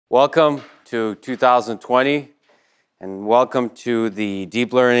Welcome to 2020, and welcome to the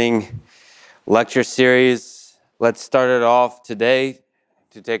Deep Learning lecture series. Let's start it off today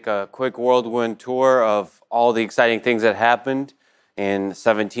to take a quick whirlwind tour of all the exciting things that happened in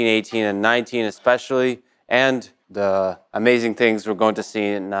 17, 18, and 19 especially, and the amazing things we're going to see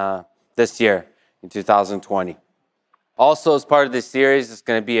in this year, in 2020. Also, as part of this series, there's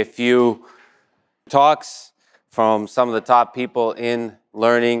going to be a few talks from some of the top people in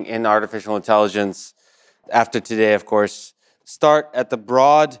learning in artificial intelligence. After today, of course, start at the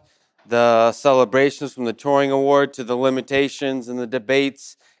broad, the celebrations from the Turing Award to the limitations and the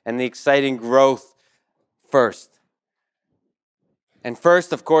debates and the exciting growth first. And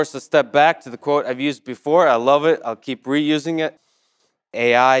first, of course, a step back to the quote I've used before. I love it. I'll keep reusing it.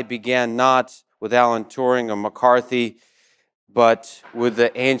 AI began not with Alan Turing or McCarthy, but with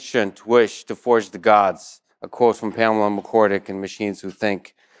the ancient wish to forge the gods. A quote from Pamela McCordick in Machines Who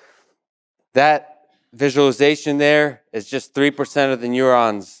Think. That visualization there is just 3% of the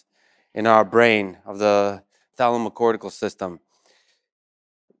neurons in our brain, of the thalamocortical system.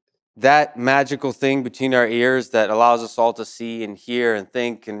 That magical thing between our ears that allows us all to see and hear and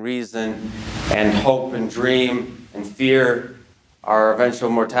think and reason and hope and dream and fear our eventual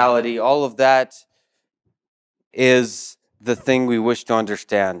mortality, all of that is the thing we wish to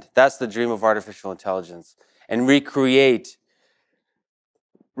understand. That's the dream of artificial intelligence. And recreate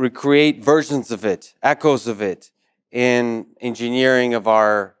versions of it, echoes of it, in engineering of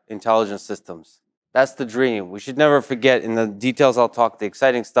our intelligence systems. That's the dream. We should never forget. In the details I'll talk, the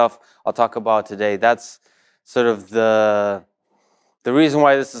exciting stuff I'll talk about today, that's sort of the reason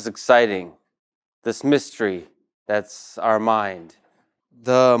why this is exciting, this mystery that's our mind.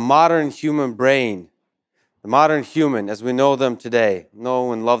 The modern human brain, the modern human as we know them today,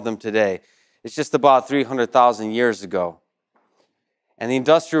 know and love them today, it's just about 300,000 years ago. And the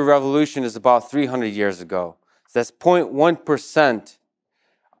Industrial Revolution is about 300 years ago. So that's 0.1%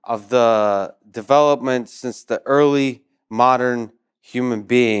 of the development since the early modern human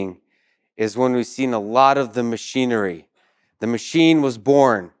being is when we've seen a lot of the machinery. The machine was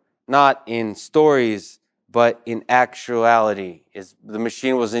born, not in stories, but in actuality. The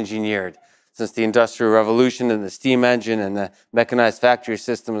machine was engineered. Since the Industrial Revolution and the steam engine and the mechanized factory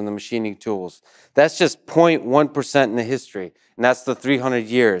system and the machining tools. That's just 0.1% in the history, and that's the 300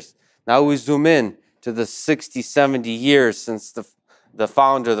 years. Now we zoom in to the 60, 70 years since the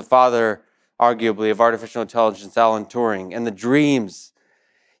founder, the father, arguably, of artificial intelligence, Alan Turing, and the dreams.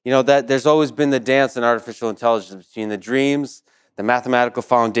 You know, that there's always been the dance in artificial intelligence between the dreams, the mathematical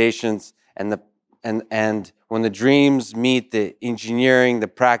foundations, and when the dreams meet the engineering, the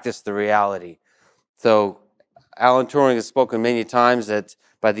practice, the reality. So Alan Turing has spoken many times that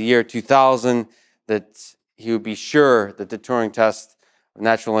by the year 2000, that he would be sure that the Turing test of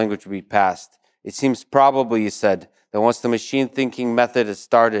natural language would be passed. It seems probable, he said, that once the machine thinking method is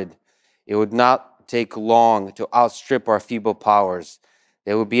started, it would not take long to outstrip our feeble powers.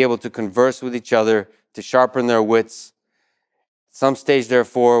 They would be able to converse with each other, to sharpen their wits. At some stage,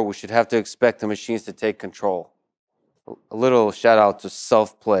 therefore, we should have to expect the machines to take control. A little shout out to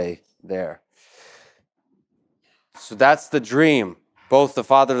self-play there. So that's the dream, both the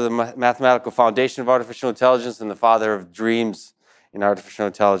father of the mathematical foundation of artificial intelligence and the father of dreams in artificial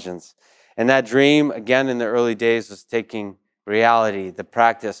intelligence. And that dream, again, in the early days was taking reality. The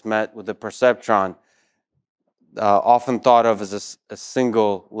practice met with the perceptron, often thought of as a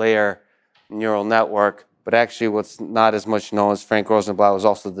single layer neural network. But actually what's not as much known as Frank Rosenblatt was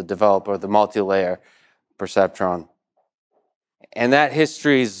also the developer of the multi-layer perceptron. And that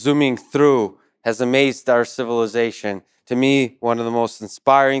history, zooming through, has amazed our civilization. To me, one of the most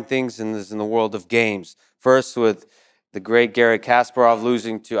inspiring things is in the world of games. First with the great Garry Kasparov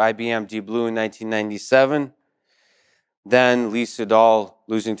losing to IBM Deep Blue in 1997. Then Lee Sedol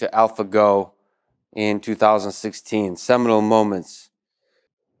losing to AlphaGo in 2016. Seminal moments.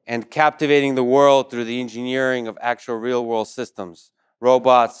 And captivating the world through the engineering of actual real-world systems.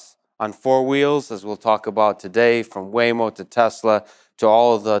 Robots on 4 wheels, as we'll talk about today, from Waymo to Tesla to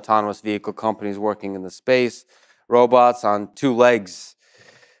all of the autonomous vehicle companies working in the space. Robots on 2 legs,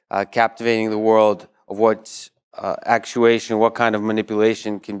 captivating the world of what actuation, what kind of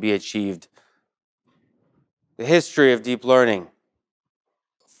manipulation can be achieved. The history of deep learning.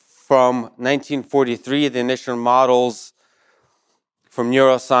 From 1943, the initial models from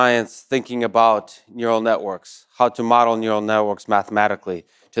neuroscience thinking about neural networks, how to model neural networks mathematically,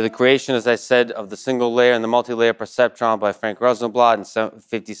 to the creation, as I said, of the single layer and the multi-layer perceptron by Frank Rosenblatt in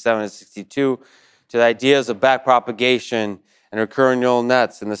 57 and 62, to the ideas of backpropagation and recurrent neural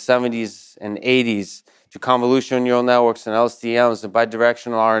nets in the 70s and 80s, to convolutional neural networks and LSTMs and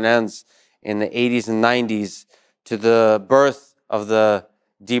bidirectional RNNs in the 80s and 90s, to the birth of the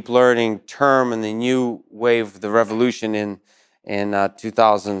deep learning term and the new wave, the revolution in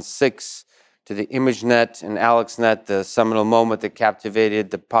 2006, to the ImageNet and AlexNet, the seminal moment that captivated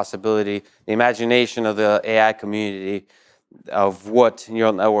the possibility, the imagination of the AI community of what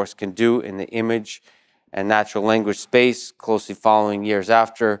neural networks can do in the image and natural language space, closely following years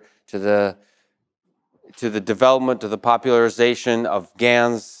after, to the development of the popularization of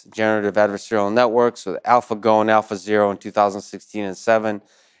GANs, generative adversarial networks, with AlphaGo and AlphaZero in 2016 and 7.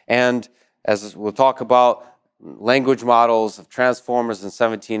 And as we'll talk about, language models of transformers in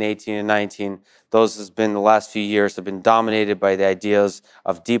 17, 18, and 19. Those has been, the last few years, have been dominated by the ideas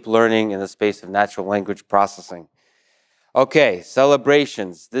of deep learning in the space of natural language processing. Okay,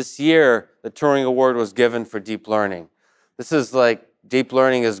 celebrations. This year, the Turing Award was given for deep learning. This is like deep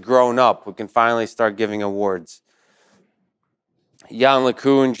learning has grown up. We can finally start giving awards. Jan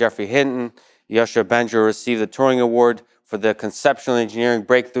LeCun, Jeffrey Hinton, Yoshua Bengio received the Turing Award for the conceptual engineering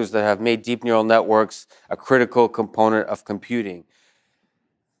breakthroughs that have made deep neural networks a critical component of computing.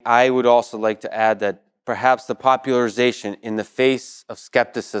 I would also like to add that perhaps the popularization in the face of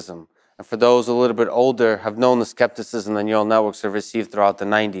skepticism, and for those a little bit older have known the skepticism that neural networks have received throughout the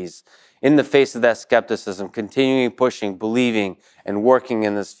 90s. In the face of that skepticism, continuing pushing, believing, and working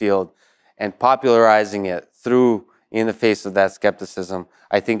in this field, and popularizing it through in the face of that skepticism,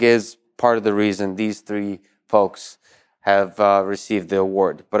 I think is part of the reason these three folks have received the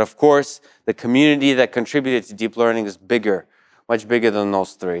award. But of course, the community that contributed to deep learning is bigger, much bigger than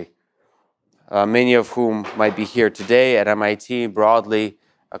those three. Many of whom might be here today at MIT, broadly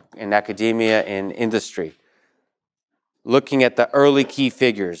in academia and industry. Looking at the early key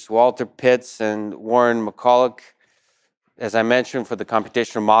figures, Walter Pitts and Warren McCulloch, as I mentioned, for the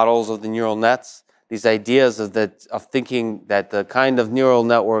computational models of the neural nets, these ideas of thinking that the kind of neural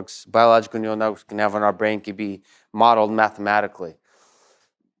networks, biological neural networks can have on our brain can be modeled mathematically.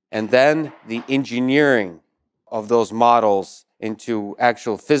 And then the engineering of those models into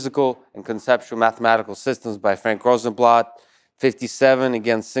actual physical and conceptual mathematical systems by Frank Rosenblatt, 57,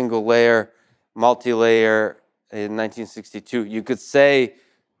 again, single layer, multi-layer in 1962. You could say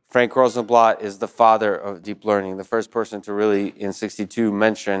Frank Rosenblatt is the father of deep learning, the first person to really, in 62,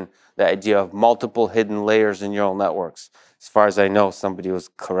 mention the idea of multiple hidden layers in neural networks. As far as I know, somebody will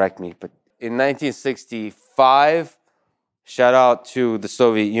correct me. But in 1965, shout out to the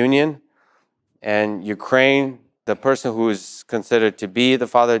Soviet Union and Ukraine, the person who is considered to be the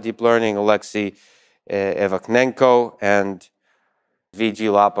father of deep learning, Alexei Evaknenko, and V.G.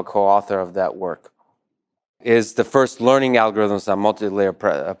 Lapa, co-author of that work, is the first learning algorithms on multi-layer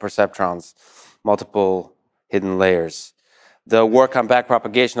perceptrons, multiple hidden layers. The work on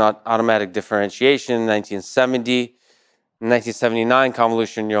backpropagation automatic differentiation in 1970. In 1979,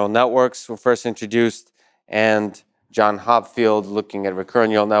 convolutional neural networks were first introduced, and John Hopfield looking at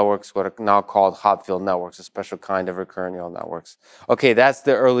recurrent neural networks, what are now called Hopfield networks, a special kind of recurrent neural networks. Okay, that's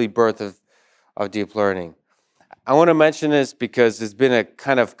the early birth of deep learning. I want to mention this because it's been a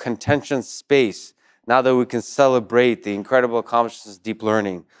kind of contentious space now that we can celebrate the incredible accomplishments of deep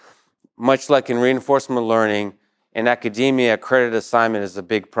learning. Much like in reinforcement learning, in academia, credit assignment is a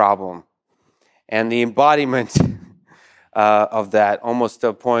big problem. And the embodiment of that, almost to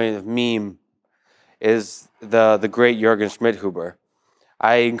a point of meme, is the great Jürgen Schmidhuber.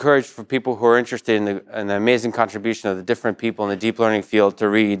 I encourage for people who are interested in the amazing contribution of the different people in the deep learning field to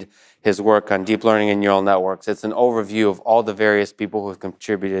read his work on deep learning and neural networks. It's an overview of all the various people who have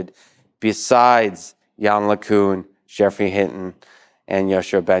contributed besides Jan LeCun, Jeffrey Hinton, and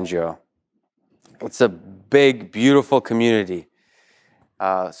Yoshua Bengio. It's a big, beautiful community,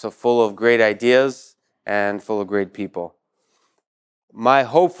 so full of great ideas and full of great people. My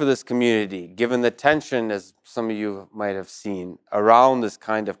hope for this community, given the tension, as some of you might have seen, around this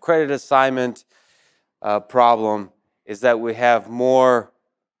kind of credit assignment problem, is that we have more,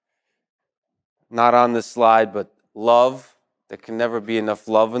 not on this slide, but love. There can never be enough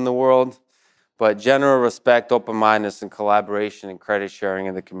love in the world, but general respect, open-mindedness, and collaboration and credit sharing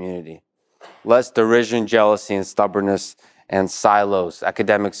in the community. Less derision, jealousy, and stubbornness, and silos,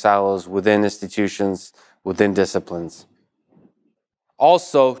 academic silos within institutions, within disciplines.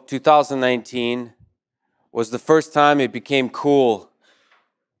 Also, 2019 was the first time it became cool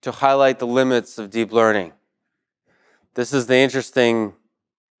to highlight the limits of deep learning. This is the interesting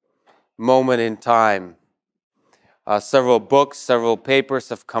moment in time. Several books, several papers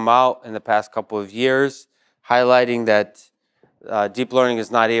have come out in the past couple of years highlighting that deep learning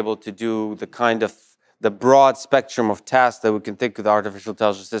is not able to do the broad spectrum of tasks that we can think of the artificial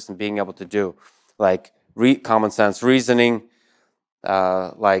intelligence system being able to do, like common sense reasoning,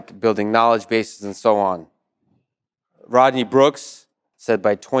 like building knowledge bases and so on. Rodney Brooks said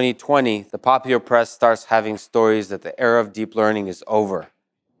by 2020, the popular press starts having stories that the era of deep learning is over.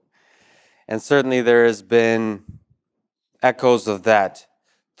 And certainly there has been echoes of that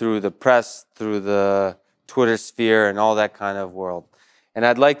through the press, through the Twitter sphere and all that kind of world. And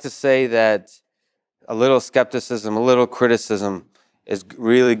I'd like to say that a little skepticism, a little criticism is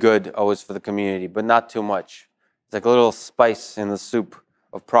really good always for the community, but not too much. It's like a little spice in the soup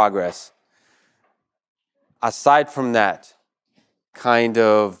of progress. Aside from that kind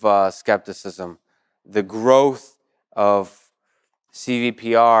of skepticism, the growth of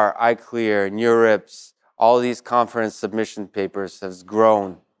CVPR, iClear, NeurIPS, all these conference submission papers has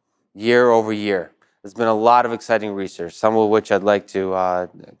grown year over year. There's been a lot of exciting research, some of which I'd like to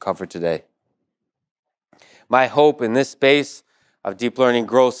cover today. My hope in this space of deep learning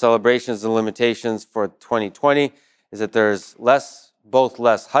growth, celebrations, and limitations for 2020 is that there's both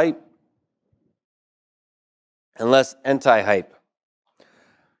less hype and less anti-hype.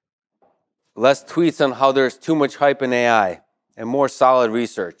 Less tweets on how there's too much hype in AI and more solid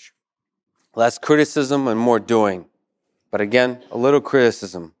research. Less criticism and more doing. But again, a little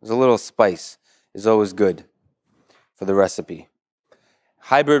criticism, there's a little spice, is always good for the recipe.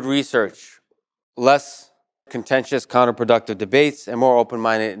 Hybrid research, less contentious, counterproductive debates, and more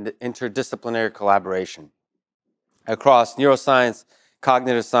open-minded interdisciplinary collaboration across neuroscience,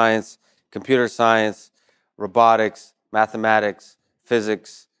 cognitive science, computer science, robotics, mathematics,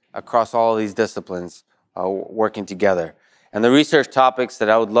 physics, across all of these disciplines working together. And the research topics that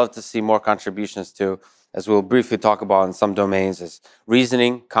I would love to see more contributions to, as we'll briefly talk about in some domains, is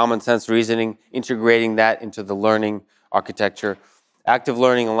reasoning, common sense reasoning, integrating that into the learning architecture, active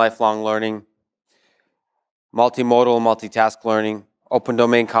learning and lifelong learning, multimodal, multitask learning, open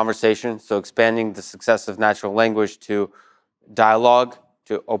domain conversation, so expanding the success of natural language to dialogue,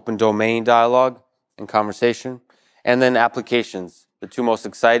 to open domain dialogue and conversation, and then applications. The two most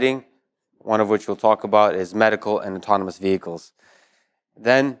exciting, one of which we'll talk about, is medical and autonomous vehicles.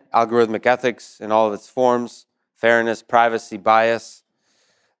 Then algorithmic ethics in all of its forms, fairness, privacy, bias.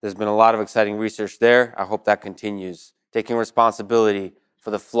 There's been a lot of exciting research there. I hope that continues. Taking responsibility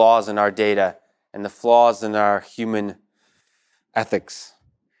for the flaws in our data and the flaws in our human ethics.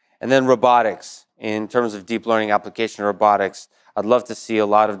 And then robotics. In terms of deep learning application robotics, I'd love to see a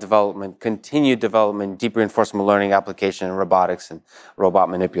lot of development, continued development, deep reinforcement learning application in robotics and robot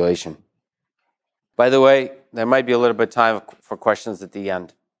manipulation. By the way, there might be a little bit of time for questions at the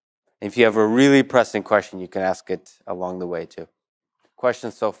end. If you have a really pressing question, you can ask it along the way too.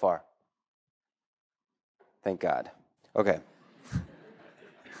 Questions so far? Thank God. Okay.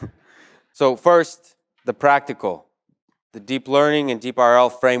 So first, the practical, the deep learning and deep RL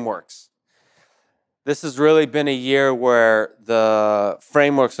frameworks. This has really been a year where the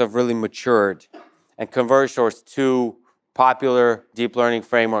frameworks have really matured and converged towards two popular deep learning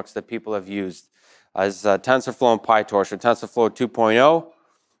frameworks that people have used as TensorFlow and PyTorch, or TensorFlow 2.0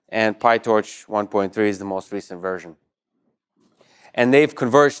 and PyTorch 1.3 is the most recent version. And they've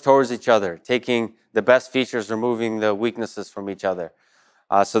converged towards each other, taking the best features, removing the weaknesses from each other.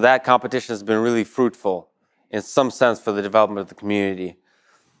 So that competition has been really fruitful in some sense for the development of the community.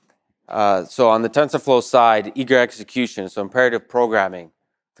 So on the TensorFlow side, eager execution, so imperative programming,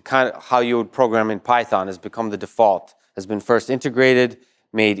 the kind of how you would program in Python has become the default, has been first integrated,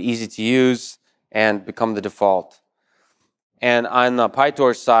 made easy to use, and become the default. And on the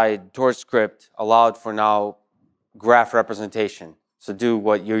PyTorch side, Torch script allowed for now graph representation. So do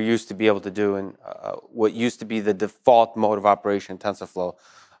what you're used to be able to do and what used to be the default mode of operation in TensorFlow.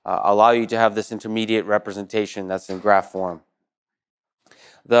 Allow you to have this intermediate representation that's in graph form.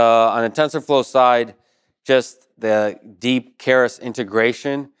 On the TensorFlow side, just the deep Keras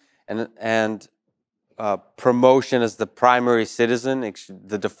integration and promotion as the primary citizen,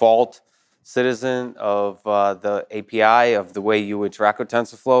 the default citizen of the API, of the way you interact with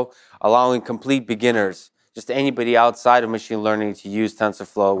TensorFlow, allowing complete beginners, just anybody outside of machine learning, to use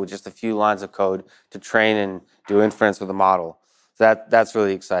TensorFlow with just a few lines of code to train and do inference with the model. So that's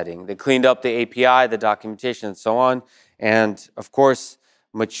really exciting. They cleaned up the API, the documentation, and so on. And of course,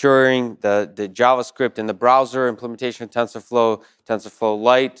 maturing the JavaScript in the browser, implementation of TensorFlow, TensorFlow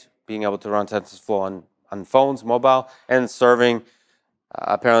Lite, being able to run TensorFlow on phones, mobile, and serving.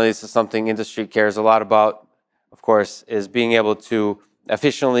 Apparently, this is something industry cares a lot about, of course, is being able to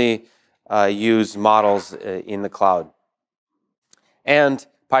efficiently use models in the cloud. And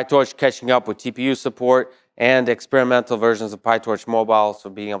PyTorch catching up with TPU support and experimental versions of PyTorch Mobile, so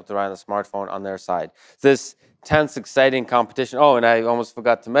being able to run a smartphone on their side. This tense, exciting competition. Oh, and I almost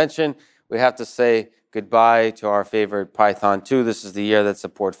forgot to mention, we have to say goodbye to our favorite Python 2. This is the year that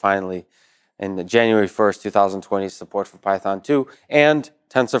support finally, in January 1st, 2020, support for Python 2, and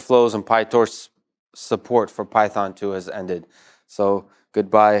TensorFlow's and PyTorch support for Python 2 has ended. So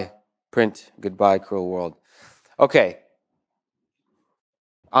goodbye print, goodbye cruel world. Okay.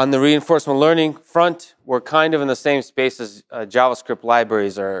 On the reinforcement learning front, we're kind of in the same space as JavaScript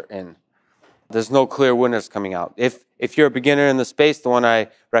libraries are in. There's no clear winners coming out. If you're a beginner in the space, the one I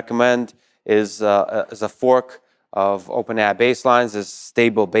recommend is a fork of OpenAI baselines, is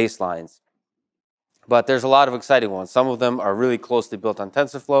stable baselines. But there's a lot of exciting ones. Some of them are really closely built on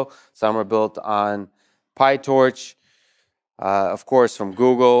TensorFlow. Some are built on PyTorch, of course, from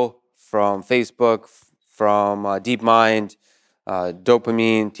Google, from Facebook, from DeepMind,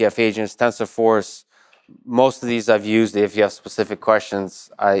 Dopamine, TF Agents, TensorForce. Most of these I've used. If you have specific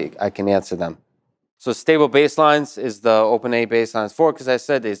questions, I can answer them. So stable baselines is the OpenAI baselines fork. As I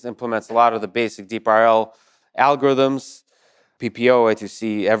said, it implements a lot of the basic DeepRL algorithms, PPO,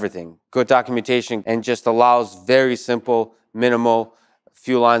 A2C, everything. Good documentation, and just allows very simple, minimal,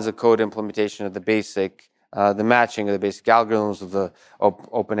 few lines of code implementation of the basic, the matching of the basic algorithms of the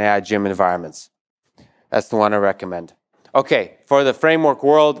OpenAI gym environments. That's the one I recommend. Okay, for the framework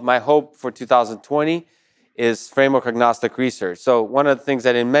world, my hope for 2020 is framework agnostic research. So one of the things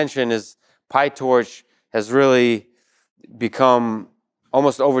I didn't mention is PyTorch has really become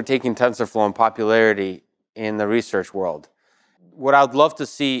almost overtaking TensorFlow in popularity in the research world. What I'd love to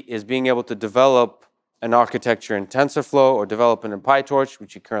see is being able to develop an architecture in TensorFlow or develop it in PyTorch,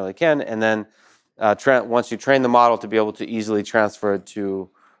 which you currently can, and then once you train the model, to be able to easily transfer it to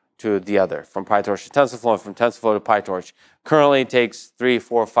the other, from PyTorch to TensorFlow, and from TensorFlow to PyTorch. Currently, it takes 3,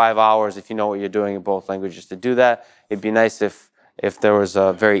 4, 5 hours if you know what you're doing in both languages to do that. It'd be nice if there was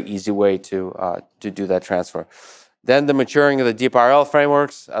a very easy way to do that transfer. Then the maturing of the DeepRL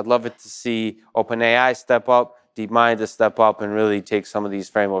frameworks. I'd love it to see OpenAI step up, DeepMind to step up, and really take some of these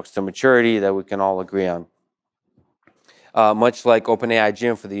frameworks to maturity that we can all agree on. Much like OpenAI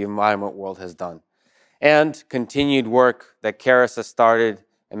Gym for the environment world has done. And continued work that Keras has started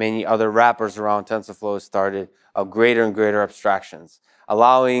and many other wrappers around TensorFlow has started of greater and greater abstractions,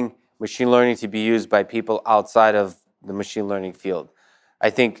 allowing machine learning to be used by people outside of the machine learning field. I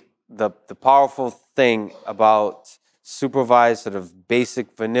think the powerful thing about supervised, sort of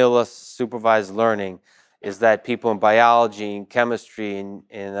basic vanilla supervised learning is that people in biology, in chemistry, in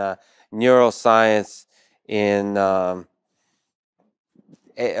neuroscience, in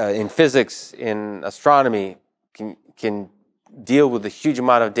physics, in astronomy, can deal with the huge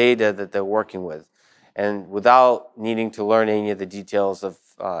amount of data that they're working with, and without needing to learn any of the details of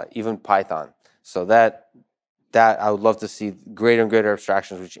even Python. So that I would love to see greater and greater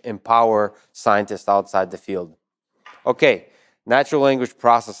abstractions which empower scientists outside the field. Okay, natural language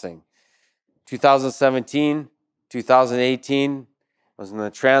processing. 2017, 2018 was when the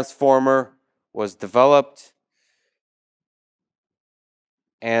transformer was developed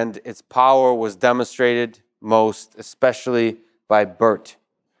and its power was demonstrated most, especially by BERT,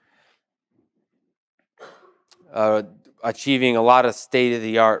 achieving a lot of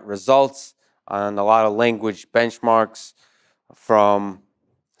state-of-the-art results on a lot of language benchmarks, from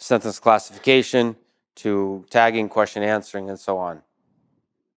sentence classification to tagging, question answering, and so on.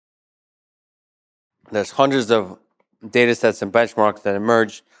 There's hundreds of data sets and benchmarks that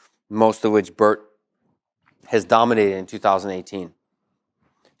emerged, most of which BERT has dominated in 2018.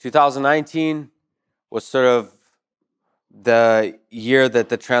 2019 was sort of the year that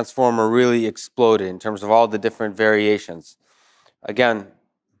the transformer really exploded in terms of all the different variations. Again,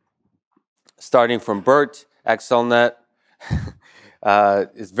 starting from BERT, XLNet.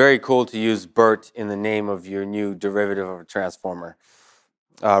 It's very cool to use BERT in the name of your new derivative of a transformer.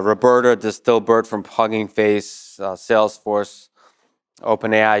 Roberta, distilled BERT from Hugging Face, Salesforce,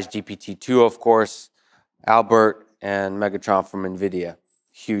 OpenAI's GPT-2, of course, Albert, and Megatron from NVIDIA.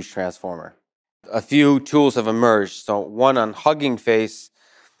 Huge transformer. A few tools have emerged. So one on Hugging Face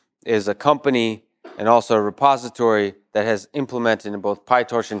is a company and also a repository that has implemented in both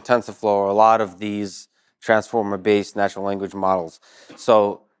PyTorch and TensorFlow a lot of these transformer-based natural language models.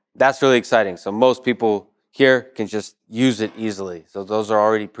 So that's really exciting. So most people here can just use it easily. So those are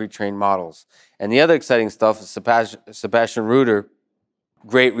already pre-trained models. And the other exciting stuff is Sebastian Reuter,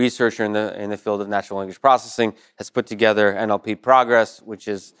 great researcher in the field of natural language processing, has put together NLP Progress, which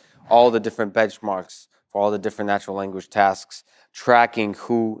is all the different benchmarks for all the different natural language tasks, tracking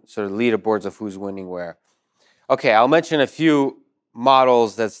who, sort of leaderboards of who's winning where. Okay, I'll mention a few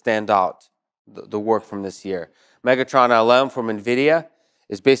models that stand out, the work from this year. Megatron LM from NVIDIA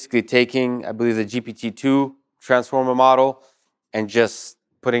is basically taking, I believe, the GPT-2 transformer model and just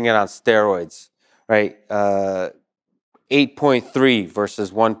putting it on steroids, right? 8.3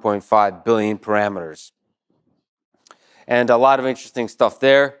 versus 1.5 billion parameters. And a lot of interesting stuff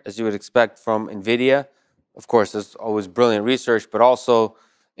there, as you would expect from NVIDIA. Of course, there's always brilliant research, but also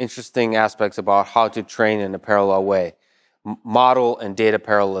interesting aspects about how to train in a parallel way. Model and data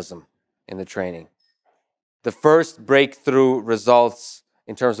parallelism in the training. The first breakthrough results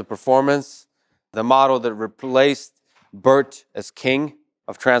in terms of performance, the model that replaced BERT as king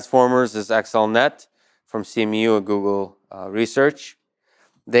of transformers is XLNet from CMU and Google Research.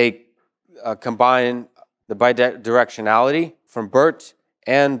 They combine the bidirectionality from BERT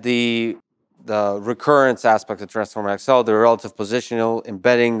and the recurrence aspect of Transformer XL, the relative positional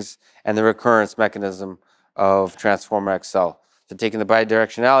embeddings, and the recurrence mechanism of Transformer XL. So taking the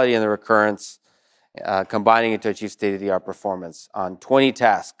bidirectionality and the recurrence, combining it to achieve state-of-the-art performance on 20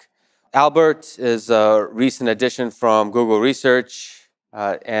 tasks. Albert is a recent addition from Google Research,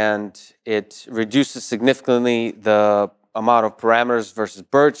 and it reduces significantly the amount of parameters versus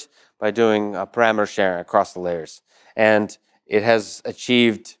BERT by doing parameter sharing across the layers. And it has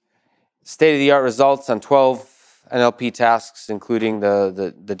achieved state-of-the-art results on 12 NLP tasks, including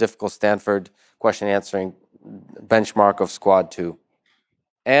the difficult Stanford question answering benchmark of Squad 2.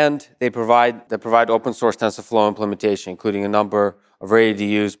 And they provide open source TensorFlow implementation, including a number of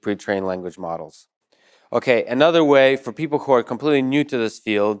ready-to-use pre-trained language models. Okay, another way for people who are completely new to this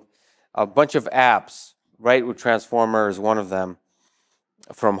field, a bunch of apps, Right with Transformer is one of them,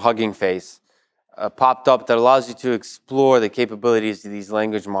 from Hugging Face, popped up that allows you to explore the capabilities of these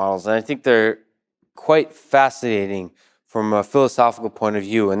language models. And I think they're quite fascinating from a philosophical point of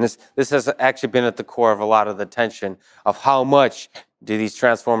view. And this has actually been at the core of a lot of the tension of how much do these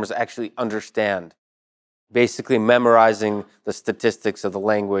transformers actually understand. Basically memorizing the statistics of the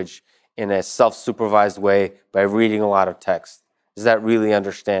language in a self-supervised way by reading a lot of text. Is that really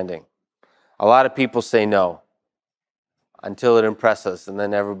understanding? A lot of people say no, until it impresses us, and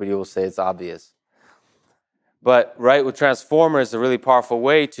then everybody will say it's obvious. But Right with Transformer is a really powerful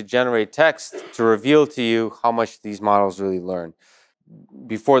way to generate text to reveal to you how much these models really learn.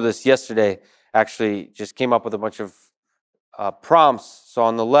 Before this, yesterday, actually just came up with a bunch of prompts. So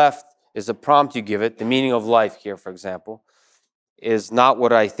on the left is a prompt you give it. The meaning of life here, for example, is not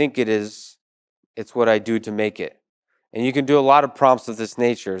what I think it is, it's what I do to make it. And you can do a lot of prompts of this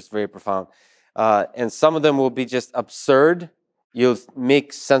nature. It's very profound. And some of them will be just absurd. You'll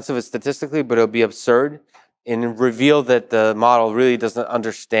make sense of it statistically, but it'll be absurd and reveal that the model really doesn't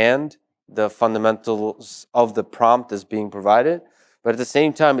understand the fundamentals of the prompt that's being provided. But at the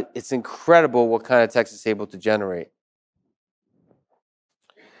same time, it's incredible what kind of text it's able to generate.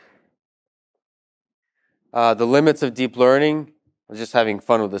 The limits of deep learning, I'm just having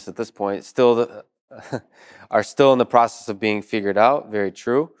fun with this at this point, are still in the process of being figured out. Very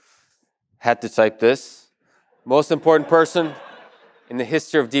true. Had to type this. Most important person in the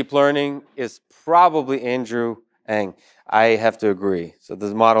history of deep learning is probably Andrew Ng. I have to agree. So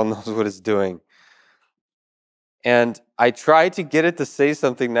this model knows what it's doing. And I tried to get it to say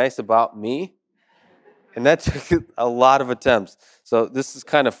something nice about me, and that took a lot of attempts. So this is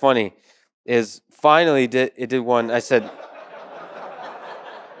kind of funny, is finally it did one. I said,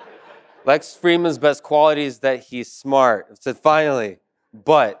 Lex Freeman's best quality is that he's smart. I said, finally,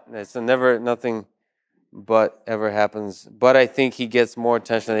 but. It's never, nothing but ever happens. But I think he gets more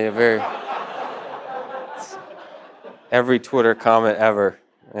attention than every Twitter comment ever.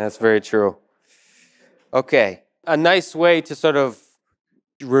 And that's very true. Okay, a nice way to sort of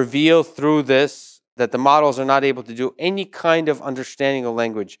reveal through this that the models are not able to do any kind of understanding of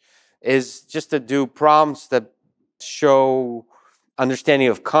language is just to do prompts that show understanding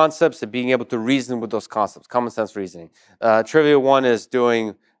of concepts and being able to reason with those concepts, common sense reasoning. Trivia 1 is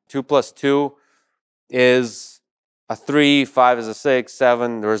doing 2 plus 2 is a 3, 5 is a 6,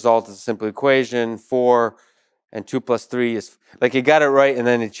 7, the result is a simple equation, 4, and 2 plus 3 is, like he got it right and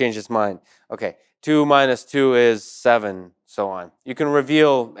then he changed his mind. Okay, 2 minus 2 is 7, so on. You can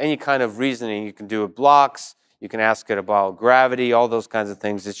reveal any kind of reasoning. You can do it blocks, you can ask it about gravity, all those kinds of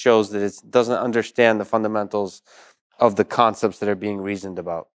things. It shows that it doesn't understand the fundamentals of the concepts that are being reasoned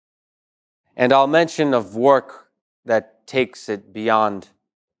about. And I'll mention of work that takes it beyond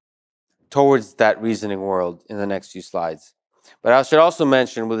towards that reasoning world in the next few slides. But I should also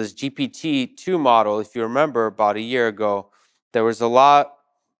mention with this GPT-2 model, if you remember about a year ago, there was a lot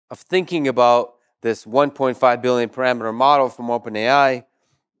of thinking about this 1.5 billion parameter model from OpenAI.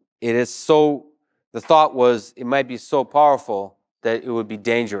 The thought was it might be so powerful that it would be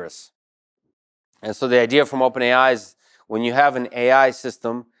dangerous. And so the idea from OpenAI is when you have an AI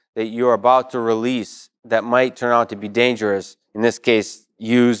system that you're about to release that might turn out to be dangerous, in this case,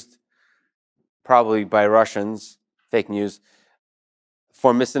 used probably by Russians, fake news,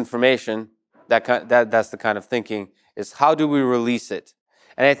 for misinformation. That's the kind of thinking, is how do we release it?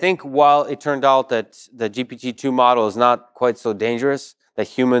 And I think while it turned out that the GPT-2 model is not quite so dangerous, that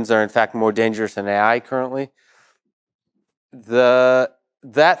humans are in fact more dangerous than AI currently,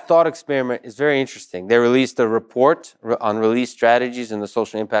 that thought experiment is very interesting. They released a report on release strategies and the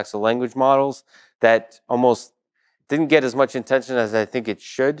social impacts of language models that almost didn't get as much attention as I think it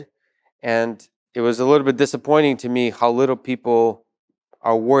should. And it was a little bit disappointing to me how little people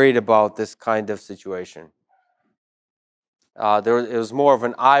are worried about this kind of situation. It was more of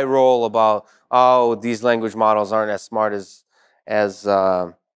an eye roll about, oh, these language models aren't as smart as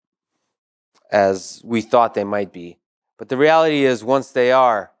we thought they might be. But the reality is, once they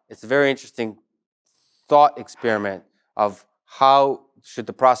are, it's a very interesting thought experiment of how should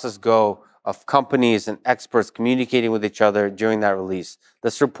the process go of companies and experts communicating with each other during that release.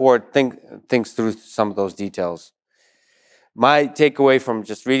 This report thinks through some of those details. My takeaway from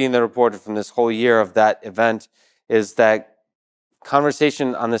just reading the report from this whole year of that event is that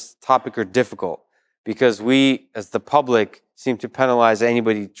conversation on this topic are difficult because we, as the public, seem to penalize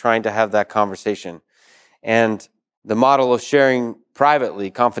anybody trying to have that conversation. And the model of sharing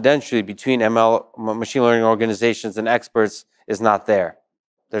privately, confidentially between machine learning organizations and experts is not there.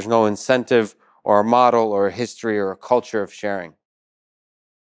 There's no incentive or a model or a history or a culture of sharing.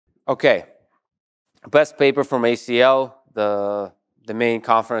 Okay, best paper from ACL, the main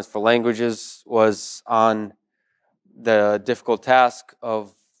conference for languages, was on the difficult task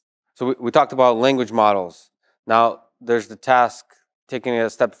of, so we talked about language models. Now there's the task, taking it a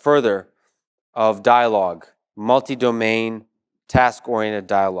step further, of dialogue, multi-domain, task-oriented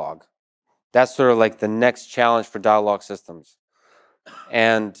dialogue. That's sort of like the next challenge for dialogue systems.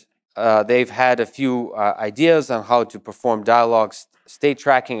 And they've had a few ideas on how to perform dialogue state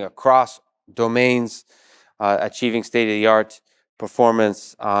tracking across domains, achieving state-of-the-art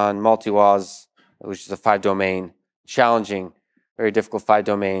performance on multi-WAS, which is a 5-domain, challenging, very difficult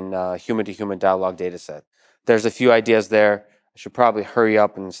 5-domain human-to-human dialogue data set. There's a few ideas there. I should probably hurry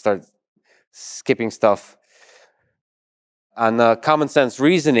up and start skipping stuff. On the common sense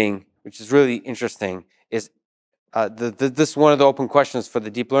reasoning, which is really interesting, is this one of the open questions for the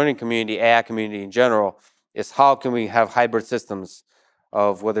deep learning community, AI community in general, is how can we have hybrid systems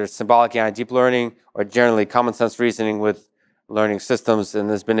of whether it's symbolic AI deep learning or generally common sense reasoning with learning systems. And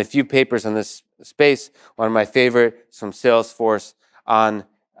there's been a few papers in this space. One of my favorite is from Salesforce on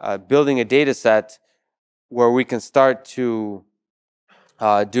building a data set where we can start to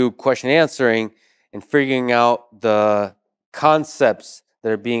do question answering and figuring out the concepts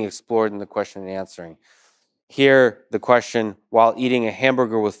that are being explored in the question and answering. Here, the question, while eating a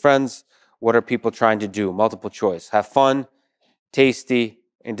hamburger with friends, what are people trying to do? Multiple choice. Have fun, tasty,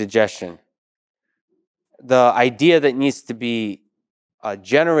 and digestion. The idea that needs to be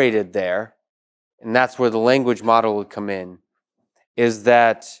generated there, and that's where the language model would come in, is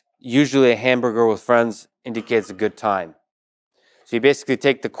that usually a hamburger with friends indicates a good time. So you basically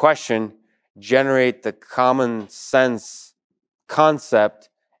take the question, generate the common sense concept,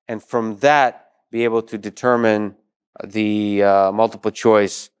 and from that be able to determine the multiple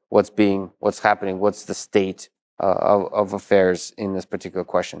choice, what's happening, what's the state of affairs in this particular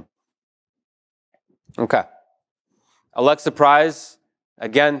question. Okay. Alexa Prize,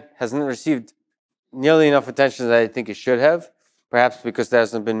 again, hasn't received nearly enough attention that I think it should have, perhaps because there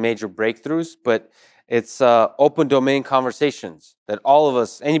hasn't been major breakthroughs, but it's open domain conversations that all of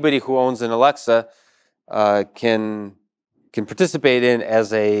us, anybody who owns an Alexa, can participate in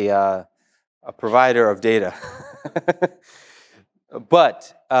as a provider of data.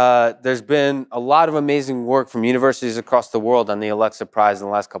 But there's been a lot of amazing work from universities across the world on the Alexa Prize in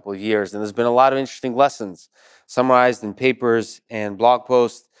the last couple of years, and there's been a lot of interesting lessons summarized in papers and blog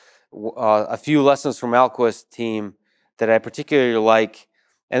posts. A few lessons from Alquist's team that I particularly like,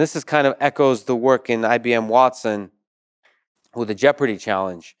 and this is kind of echoes the work in IBM Watson with the Jeopardy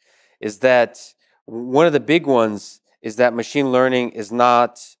challenge, is that one of the big ones is that machine learning is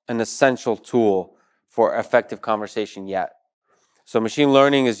not an essential tool for effective conversation yet. So machine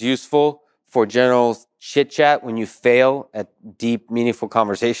learning is useful for general chit-chat when you fail at deep, meaningful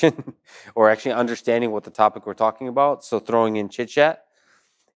conversation or actually understanding what the topic we're talking about, so throwing in chit-chat.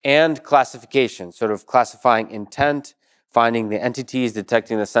 And classification, sort of classifying intent, finding the entities,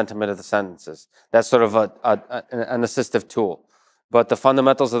 detecting the sentiment of the sentences. That's sort of an assistive tool. But the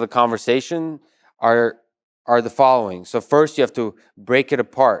fundamentals of the conversation are the following. So first you have to break it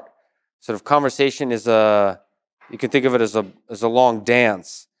apart. Sort of conversation is you can think of it as a long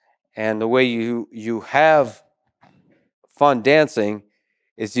dance. And the way you have fun dancing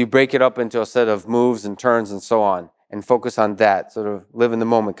is you break it up into a set of moves and turns and so on, and focus on that, sort of live in the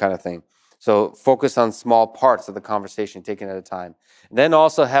moment kind of thing. So focus on small parts of the conversation, taken at a time. And then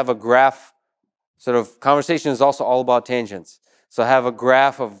also have a graph. Sort of conversation is also all about tangents. So have a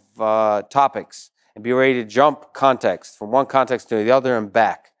graph of topics and be ready to jump context from one context to the other and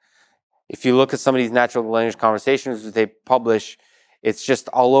back. If you look at some of these natural language conversations that they publish, it's just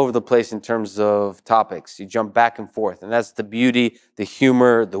all over the place in terms of topics. You jump back and forth, and that's the beauty, the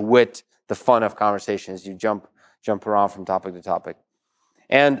humor, the wit, the fun of conversations. You jump around from topic to topic.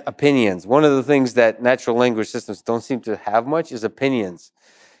 And opinions. One of the things that natural language systems don't seem to have much is opinions.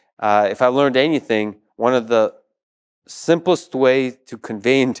 If I learned anything, one of the simplest ways to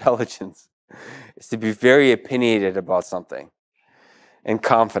convey intelligence is to be very opinionated about something and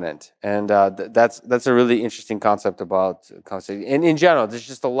confident. And that's a really interesting concept about conversation. And in general, there's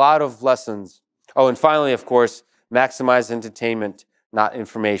just a lot of lessons. Oh, and finally, of course, maximize entertainment, not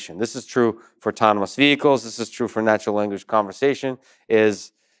information. This is true for autonomous vehicles. This is true for natural language conversation,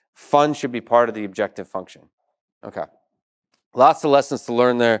 is fun should be part of the objective function. Okay. Lots of lessons to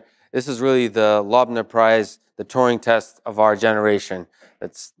learn there. This is really the Loebner Prize, the Turing test of our generation.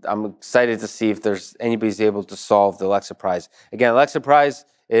 I'm excited to see if there's anybody's able to solve the Alexa Prize. Again, Alexa Prize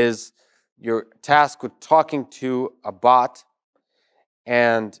is your task with talking to a bot,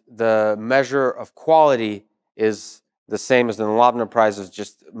 and the measure of quality is the same as the Loebner Prize, is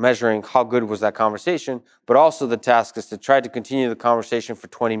just measuring how good was that conversation, but also the task is to try to continue the conversation for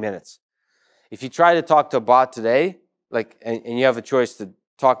 20 minutes. If you try to talk to a bot today, and you have a choice to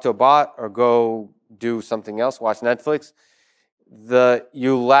talk to a bot or go do something else, watch Netflix,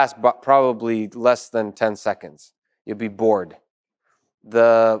 you last probably less than 10 seconds. You'll be bored.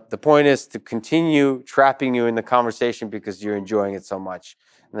 The point is to continue trapping you in the conversation because you're enjoying it so much.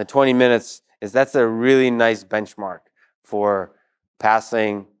 And the 20 minutes, that's a really nice benchmark for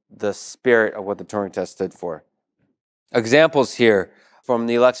passing the spirit of what the Turing test stood for. Examples here from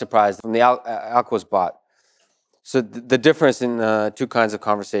the Alexa Prize, from the Alquist bot. So the difference in two kinds of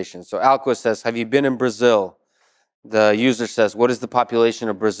conversations. So Alquist says, have you been in Brazil? The user says, what is the population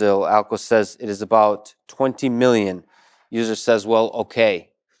of Brazil? Alquist says, it is about 20 million. User says, well, okay.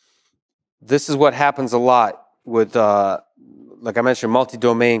 This is what happens a lot with, like I mentioned,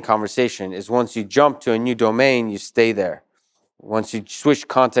 multi-domain conversation, is once you jump to a new domain, you stay there. Once you switch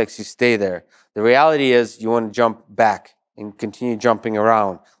context, you stay there. The reality is you want to jump back and continue jumping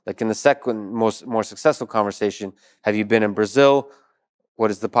around. Like in the second more successful conversation, have you been in Brazil? What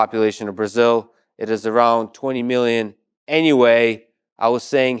is the population of Brazil? It is around 20 million. Anyway, I was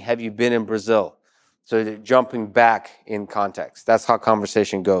saying, have you been in Brazil? So they're jumping back in context. That's how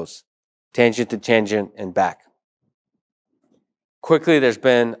conversation goes. Tangent to tangent and back. Quickly, there's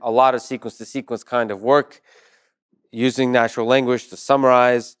been a lot of sequence-to-sequence kind of work using natural language to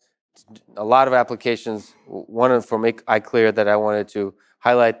summarize. A lot of applications. One from iClear that I wanted to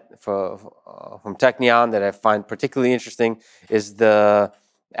highlight from Technion that I find particularly interesting is the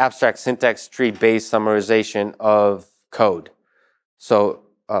abstract syntax tree-based summarization of code. So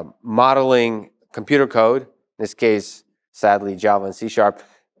modeling computer code, in this case, sadly, Java and C#,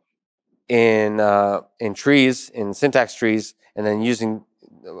 in trees, in syntax trees, and then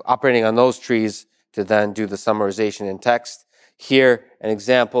operating on those trees to then do the summarization in text. Here, an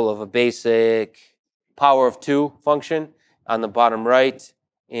example of a basic power of 2 function on the bottom right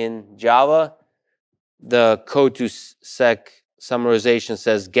in Java. The code to sec summarization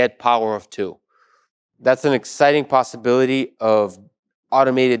says get power of 2. That's an exciting possibility of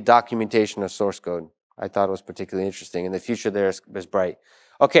automated documentation of source code. I thought it was particularly interesting, and the future there is bright.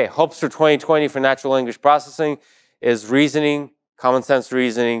 Okay, hopes for 2020 for natural language processing is reasoning, common sense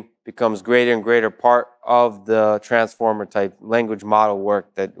reasoning becomes greater and greater part of the transformer type language model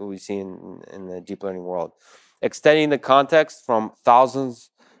work that we see in the deep learning world. Extending the context from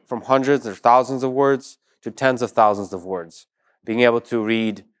hundreds or thousands of words to tens of thousands of words. Being able to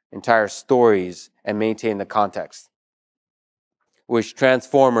read entire stories and maintain the context. Which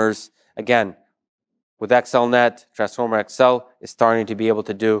transformers, again, with XLNet, Transformer XL is starting to be able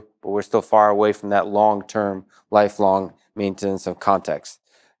to do, but we're still far away from that long-term, lifelong maintenance of context.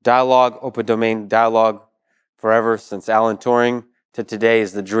 Dialogue, open domain dialogue, forever since Alan Turing to today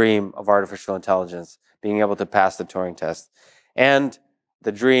is the dream of artificial intelligence, being able to pass the Turing test. And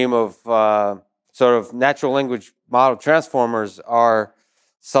the dream of sort of natural language model transformers are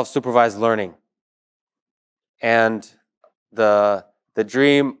self-supervised learning. And the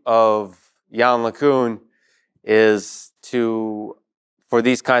dream of Jan LeCun is for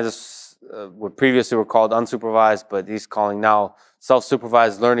these kinds of what previously were called unsupervised, but he's calling now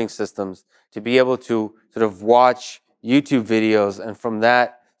self-supervised learning systems, to be able to sort of watch YouTube videos, and from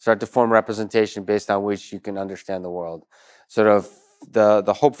that start to form representation based on which you can understand the world. Sort of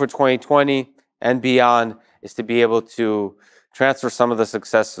the hope for 2020 and beyond is to be able to transfer some of the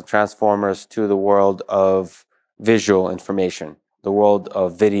success of transformers to the world of visual information, the world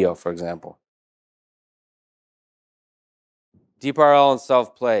of video, for example. DeepRL and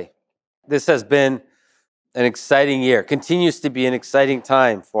self-play. This has been an exciting year, continues to be an exciting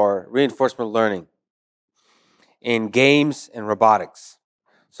time for reinforcement learning in games and robotics.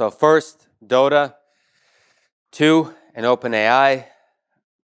 So first, Dota, 2, and OpenAI,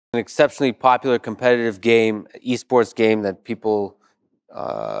 an exceptionally popular competitive game, esports game that people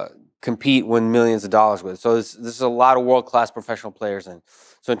compete, win millions of dollars with. So this is a lot of world-class professional players in.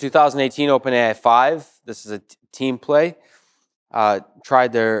 So in 2018, OpenAI 5, this is a team play,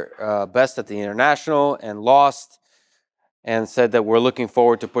 tried their best at the international and lost, and said that we're looking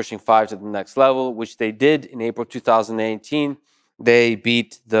forward to pushing 5 to the next level, which they did in April 2018. They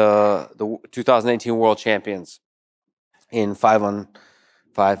beat the 2018 world champions in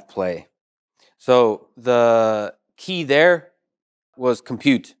 5-on-5 play. So the key there was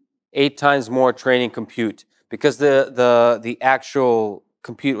compute, 8 times more training compute. Because the actual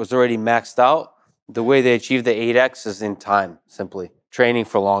compute was already maxed out, the way they achieved the 8x is in time, simply, training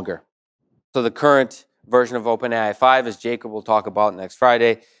for longer. So the current version of OpenAI 5, as Jacob will talk about next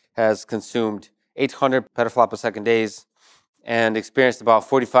Friday, has consumed 800 petaflop per second days and experienced about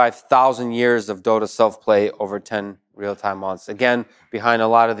 45,000 years of Dota self-play over 10 real-time months. Again, behind a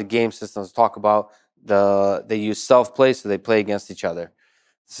lot of the game systems talk about, they use self-play, so they play against each other.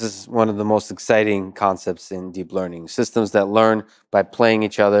 This is one of the most exciting concepts in deep learning. Systems that learn by playing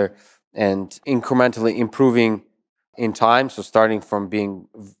each other and incrementally improving in time, so starting from being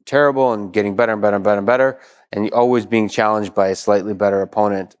terrible and getting better and better and better and better, and always being challenged by a slightly better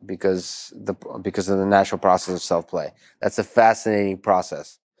opponent because of the natural process of self-play. That's a fascinating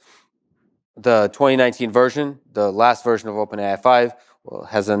process. The 2019 version, the last version of OpenAI 5,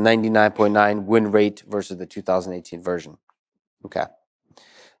 has a 99.9 win rate versus the 2018 version. Okay.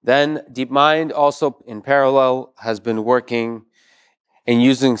 Then DeepMind also in parallel has been working and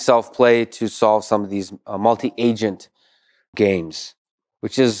using self-play to solve some of these multi-agent games,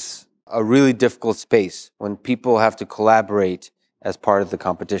 which is a really difficult space when people have to collaborate as part of the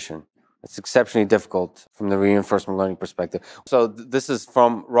competition. It's exceptionally difficult from the reinforcement learning perspective. So this is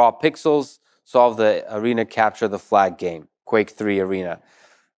from raw pixels, solve the arena capture the flag game, Quake 3 Arena.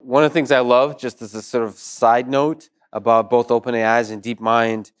 One of the things I love, just as a sort of side note about both OpenAI's and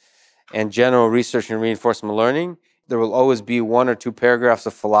DeepMind and general research in reinforcement learning, there will always be 1 or 2 paragraphs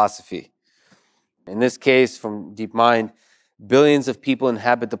of philosophy. In this case, from DeepMind, billions of people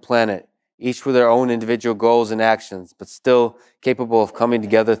inhabit the planet, each with their own individual goals and actions, but still capable of coming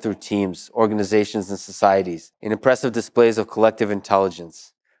together through teams, organizations, and societies in impressive displays of collective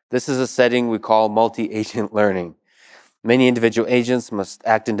intelligence. This is a setting we call multi-agent learning. Many individual agents must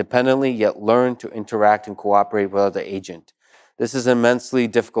act independently, yet learn to interact and cooperate with other agents. This is an immensely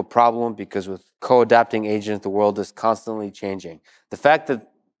difficult problem because with co-adapting agents, the world is constantly changing. The fact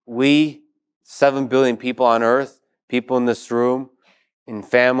that we, 7 billion people on Earth, people in this room, in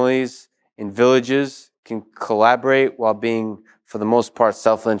families, in villages, can collaborate while being, for the most part,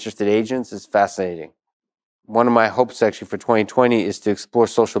 self-interested agents is fascinating. One of my hopes actually for 2020 is to explore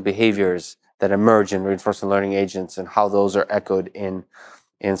social behaviors that emerge in reinforcement learning agents and how those are echoed in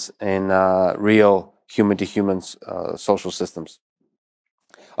real human-to-human social systems.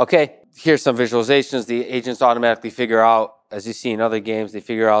 Okay, here's some visualizations. The agents automatically figure out, as you see in other games, they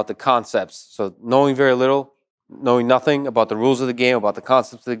figure out the concepts. So knowing very little, knowing nothing about the rules of the game, about the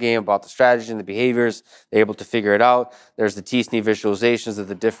concepts of the game, about the strategy and the behaviors, they're able to figure it out. There's the T-SNE visualizations of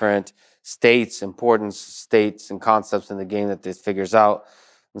the different states, important states and concepts in the game that this figures out,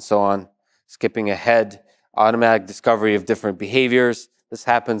 and so on. Skipping ahead, automatic discovery of different behaviors. This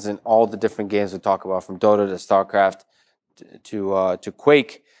happens in all the different games we talk about, from Dota to StarCraft to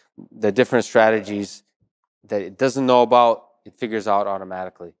Quake. The different strategies that it doesn't know about, it figures out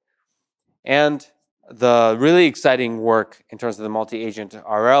automatically. And the really exciting work in terms of the multi-agent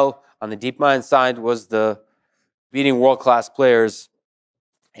RL on the DeepMind side was the beating world-class players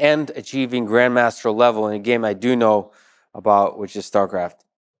and achieving Grandmaster level in a game I do know about, which is StarCraft.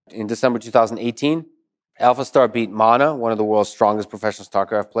 In December 2018, AlphaStar beat Mana, one of the world's strongest professional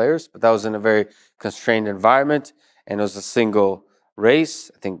StarCraft players, but that was in a very constrained environment, and it was a single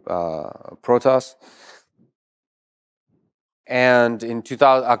race, I think Protoss. And in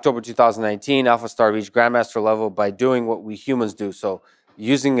October 2019, AlphaStar reached Grandmaster level by doing what we humans do. So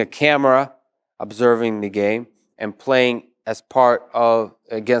using a camera, observing the game, and playing as part of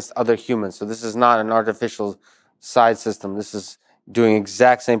against other humans. So this is not an artificial side system. This is doing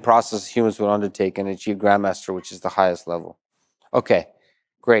exact same process humans would undertake and achieve Grandmaster, which is the highest level. Okay,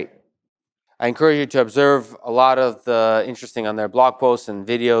 great. I encourage you to observe a lot of the interesting on their blog posts and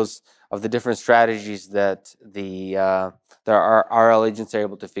videos of the different strategies that our RL agents are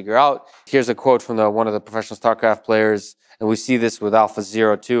able to figure out. Here's a quote from one of the professional StarCraft players, and we see this with Alpha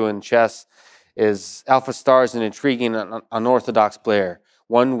 02 in chess, is Alpha Star is an intriguing, unorthodox player,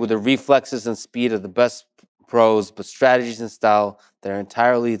 one with the reflexes and speed of the best pros, but strategies and style that are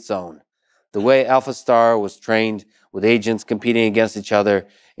entirely its own. The way Alpha Star was trained with agents competing against each other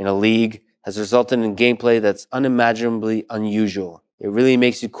in a league has resulted in gameplay that's unimaginably unusual. It really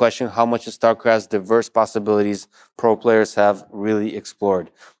makes you question how much of StarCraft's diverse possibilities pro players have really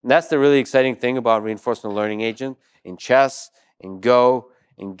explored. And that's the really exciting thing about reinforcement learning agent in chess, in Go,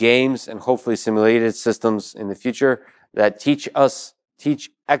 in games, and hopefully simulated systems in the future that teach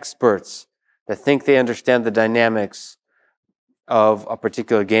experts that think they understand the dynamics of a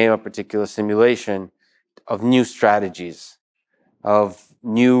particular game, a particular simulation, of new strategies, of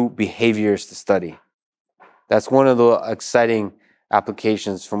new behaviors to study. That's one of the exciting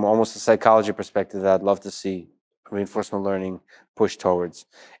applications from almost a psychology perspective that I'd love to see reinforcement learning push towards.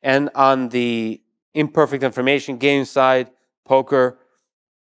 And on the imperfect information game side, poker,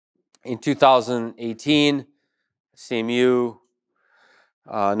 in 2018, CMU,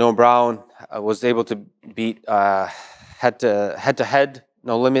 Noah Brown was able to beat head-to-head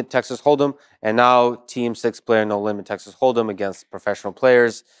No Limit Texas Hold'em, and now Team 6 player No Limit Texas Hold'em against professional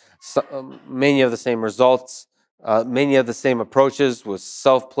players. So, many of the same results, many of the same approaches with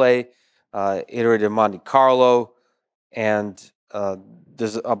self-play, iterative Monte Carlo, and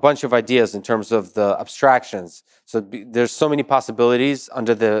there's a bunch of ideas in terms of the abstractions. So there's so many possibilities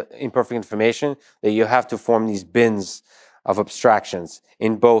under the imperfect information that you have to form these bins of abstractions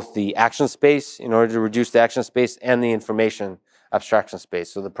in both the action space in order to reduce the action space and the information abstraction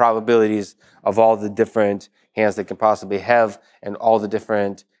space. So the probabilities of all the different hands they can possibly have and all the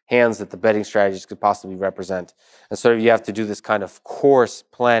different hands that the betting strategies could possibly represent. And so you have to do this kind of course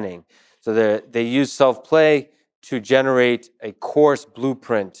planning. So they use self-play to generate a course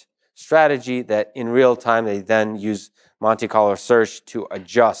blueprint strategy that in real time they then use Monte Carlo search to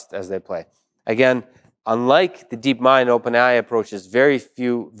adjust as they play. Again, unlike the DeepMind OpenAI approaches,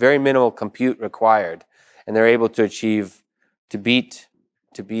 very minimal compute required, and they're able to achieve to beat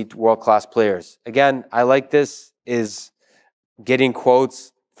world-class players. Again, I like this is getting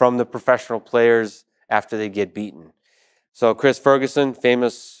quotes from the professional players after they get beaten. So Chris Ferguson,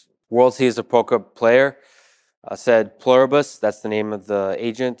 famous World Series of Poker player, said Pluribus, that's the name of the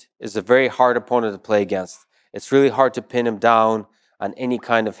agent, is a very hard opponent to play against. It's really hard to pin him down on any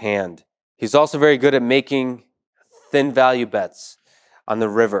kind of hand. He's also very good at making thin value bets on the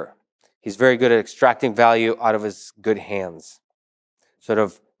river. He's very good at extracting value out of his good hands, sort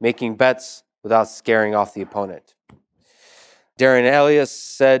of making bets without scaring off the opponent. Darren Elias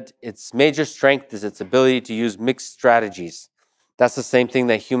said its major strength is its ability to use mixed strategies. That's the same thing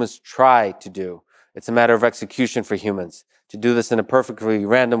that humans try to do. It's a matter of execution for humans. To do this in a perfectly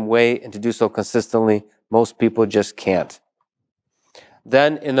random way and to do so consistently, most people just can't.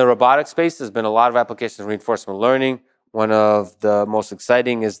 Then in the robotic space, there's been a lot of applications of reinforcement learning. One of the most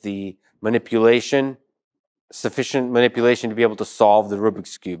exciting is the manipulation, sufficient manipulation to be able to solve the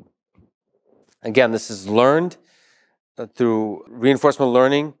Rubik's Cube. Again, this is learned through reinforcement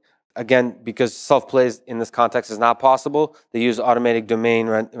learning. Again, because self-play in this context is not possible, they use automatic domain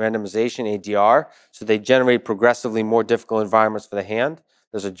randomization, ADR, so they generate progressively more difficult environments for the hand.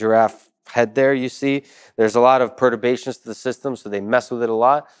 There's a giraffe head there, you see. There's a lot of perturbations to the system, so they mess with it a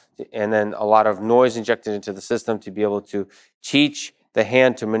lot, and then a lot of noise injected into the system to be able to teach the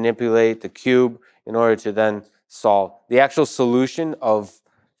hand to manipulate the cube in order to then solve. The actual solution of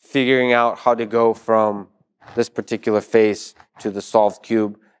figuring out how to go from this particular face to the solved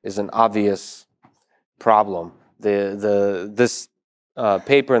cube is an obvious problem. This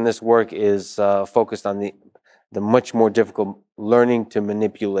paper and this work is focused on the much more difficult learning to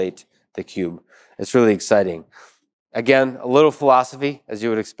manipulate the cube. It's really exciting. Again, a little philosophy, as you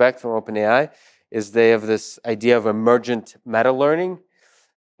would expect from OpenAI, is they have this idea of emergent meta-learning.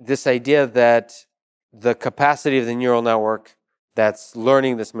 This idea that the capacity of the neural network that's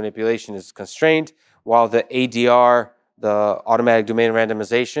learning this manipulation is constrained, while the ADR, the automatic domain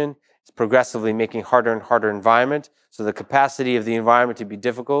randomization, is progressively making harder and harder environment. So the capacity of the environment to be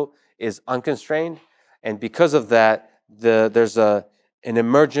difficult is unconstrained. And because of that, there's an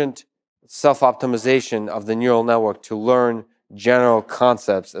emergent self-optimization of the neural network to learn general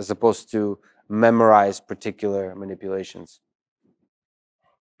concepts as opposed to memorize particular manipulations.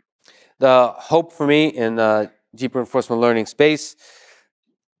 The hope for me in deep reinforcement learning space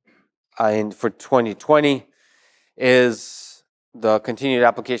and for 2020 is the continued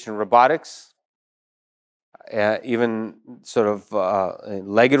application of robotics, even sort of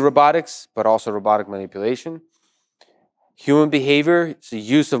legged robotics, but also robotic manipulation. Human behavior, so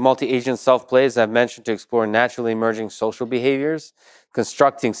use of multi-agent self-play, as I've mentioned, to explore naturally emerging social behaviors,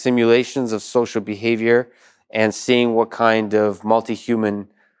 constructing simulations of social behavior, and seeing what kind of multi-human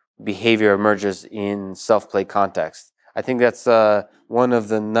behavior emerges in self-play context. I think that's one of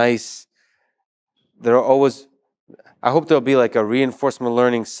the nice, there are always, I hope there'll be like a reinforcement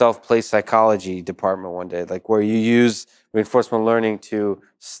learning self-play psychology department one day, like where you use reinforcement learning to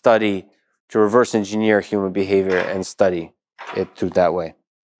study, to reverse engineer human behavior and study it through that way.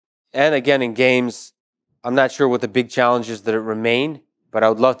 And again, in games, I'm not sure what the big challenges that remain, but I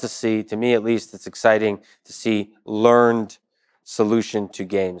would love to see, to me at least, it's exciting to see learned solution to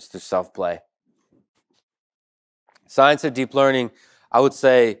games through self-play. Science of deep learning, I would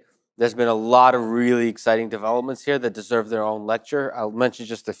say there's been a lot of really exciting developments here that deserve their own lecture. I'll mention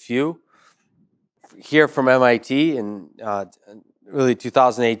just a few. Here from MIT in really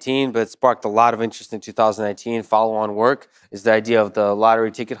 2018, but it sparked a lot of interest in 2019. Follow-on work is the idea of the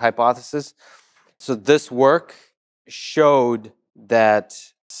lottery ticket hypothesis. So this work showed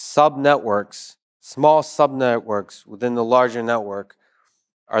that subnetworks, small subnetworks within the larger network,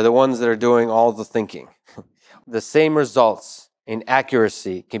 are the ones that are doing all the thinking. The same results in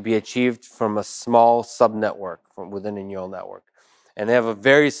accuracy can be achieved from a small subnetwork from within a neural network. And they have a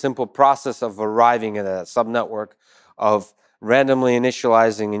very simple process of arriving at a subnetwork of randomly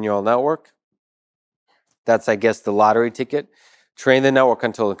initializing a neural network. That's, I guess, the lottery ticket. Train the network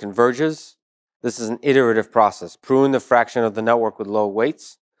until it converges. This is an iterative process. Prune the fraction of the network with low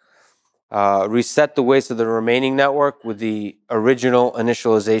weights. Reset the weights of the remaining network with the original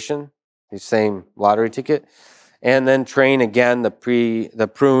initialization, the same lottery ticket. And then train again the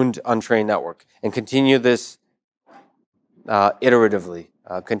pruned untrained network. And continue this iteratively,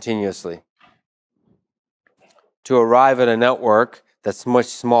 continuously, to arrive at a network that's much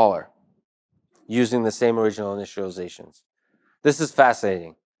smaller, using the same original initializations. This is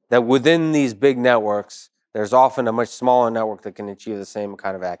fascinating, that within these big networks, there's often a much smaller network that can achieve the same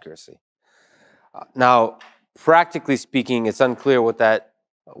kind of accuracy. Now, practically speaking, it's unclear what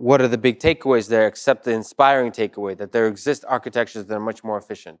are the big takeaways there, except the inspiring takeaway that there exist architectures that are much more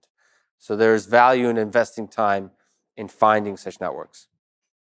efficient. So there's value in investing time in finding such networks.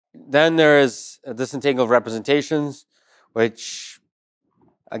 Then there is disentangled representations, which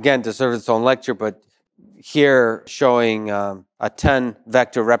again deserves its own lecture, but here showing a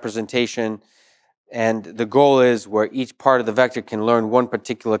 10-vector representation, and the goal is where each part of the vector can learn one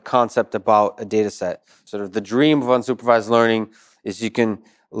particular concept about a data set. Sort of the dream of unsupervised learning is you can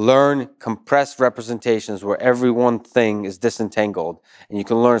learn compressed representations where every one thing is disentangled, and you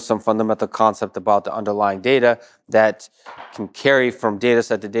can learn some fundamental concept about the underlying data that can carry from data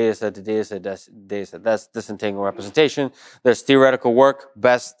set to data set to data set to data set. That's disentangled representation. There's theoretical work,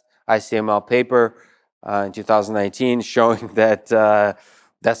 best ICML paper in 2019, showing that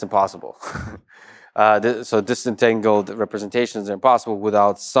that's impossible. So disentangled representations are impossible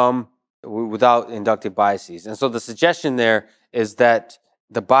without inductive biases. And so the suggestion there is that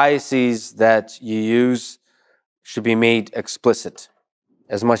the biases that you use should be made explicit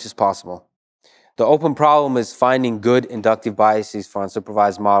as much as possible. The open problem is finding good inductive biases for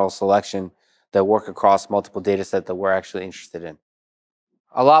unsupervised model selection that work across multiple data sets that we're actually interested in.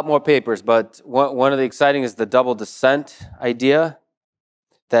 A lot more papers, but one of the exciting is the double descent idea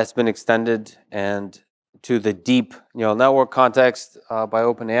that's been extended and to the deep neural network context by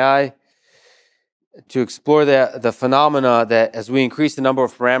OpenAI, to explore the phenomena that as we increase the number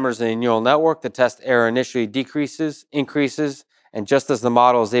of parameters in a neural network, the test error initially increases, and just as the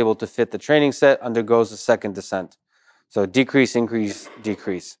model is able to fit the training set, undergoes a second descent. So decrease, increase,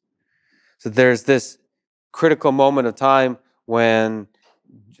 decrease. So there's this critical moment of time when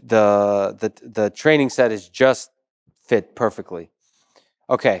the training set is just fit perfectly.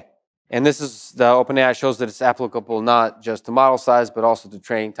 Okay, and this is, the OpenAI shows that it's applicable not just to model size, but also to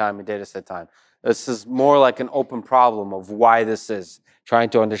training time and data set time. This is more like an open problem of why this is, trying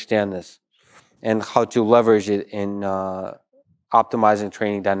to understand this, and how to leverage it in optimizing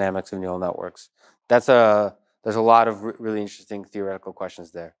training dynamics of neural networks. There's a lot of really interesting theoretical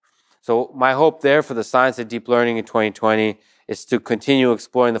questions there. So my hope there for the science of deep learning in 2020 is to continue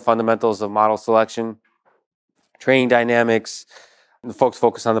exploring the fundamentals of model selection, training dynamics. The folks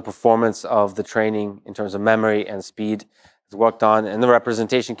focus on the performance of the training in terms of memory and speed is worked on, and the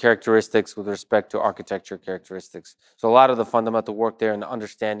representation characteristics with respect to architecture characteristics. So a lot of the fundamental work there in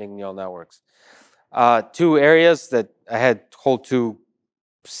understanding neural networks. Two areas that I had whole two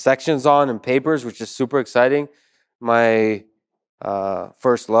sections on in papers, which is super exciting. My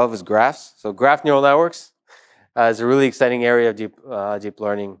first love is graphs. So graph neural networks is a really exciting area of deep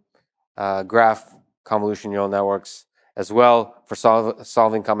learning. Graph convolution neural networks as well for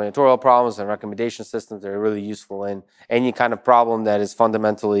solving combinatorial problems and recommendation systems. They're really useful in any kind of problem that is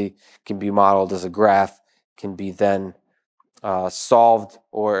fundamentally can be modeled as a graph, can be then solved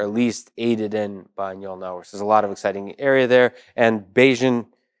or at least aided in by neural networks. There's a lot of exciting area there. And Bayesian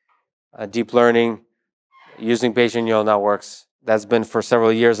deep learning using Bayesian neural networks, that's been for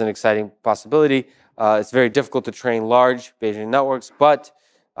several years an exciting possibility. It's very difficult to train large Bayesian networks, but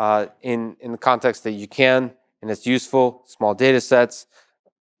in the context that you can, and it's useful, small data sets,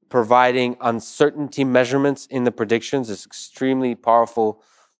 providing uncertainty measurements in the predictions is extremely powerful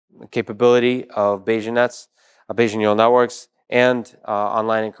capability of Bayesian nets, Bayesian neural networks, and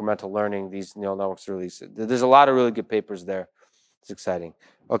online incremental learning. These neural networks release. There's a lot of really good papers there. It's exciting.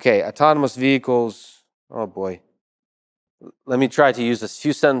 Okay, autonomous vehicles. Oh boy. Let me try to use as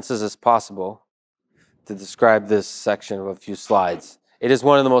few sentences as possible to describe this section of a few slides. It is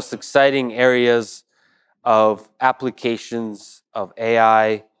one of the most exciting areas of applications of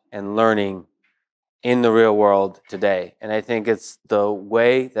AI and learning in the real world today. And I think it's the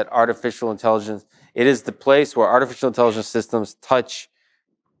way that artificial intelligence, it is the place where artificial intelligence systems touch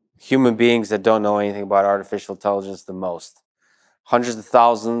human beings that don't know anything about artificial intelligence the most. Hundreds of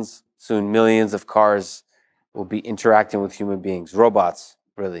thousands, soon millions of cars will be interacting with human beings, robots,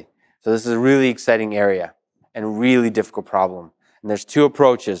 really. So this is a really exciting area and a really difficult problem. And there's two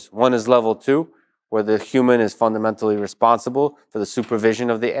approaches. One is level 2, where the human is fundamentally responsible for the supervision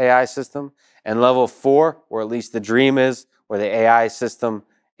of the AI system. And level 4, or at least the dream is, where the AI system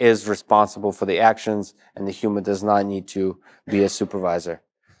is responsible for the actions and the human does not need to be a supervisor.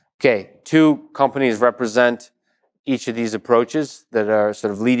 Okay, two companies represent each of these approaches that are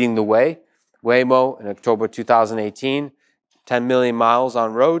sort of leading the way. Waymo in October 2018, 10 million miles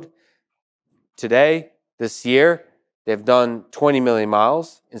on road. Today, this year, they've done 20 million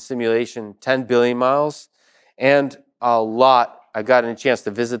miles. In simulation, 10 billion miles. And a lot, I got a chance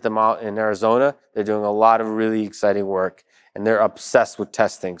to visit them out in Arizona. They're doing a lot of really exciting work. And they're obsessed with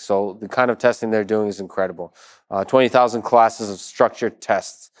testing. So the kind of testing they're doing is incredible. 20,000 classes of structured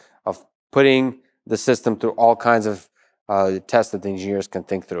tests, of putting the system through all kinds of tests that the engineers can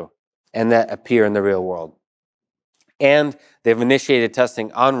think through and that appear in the real world. And they've initiated testing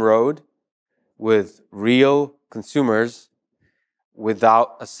on road with real consumers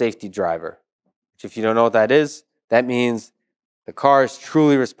without a safety driver. Which, if you don't know what that is, that means the car is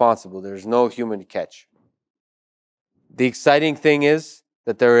truly responsible. There's no human to catch. The exciting thing is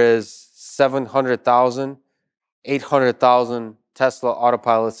that there is 700,000, 800,000 Tesla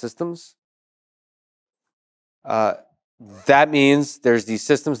autopilot systems. That means there's these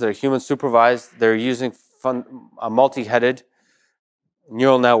systems that are human supervised. They're using a multi-headed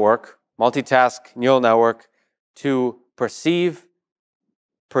neural network, multitask neural network to perceive,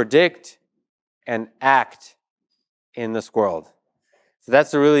 predict, and act in this world. So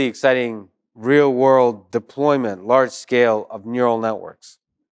that's a really exciting real-world deployment, large scale of neural networks.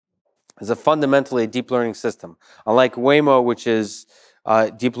 It's a fundamentally deep learning system. Unlike Waymo, which is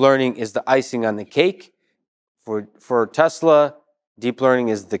deep learning is the icing on the cake, for Tesla, deep learning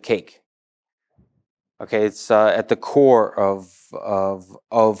is the cake. Okay, it's at the core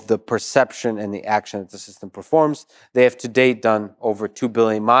of the perception and the action that the system performs. They have to date done over 2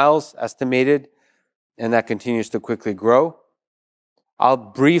 billion miles estimated, and that continues to quickly grow. I'll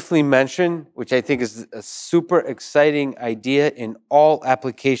briefly mention, which I think is a super exciting idea in all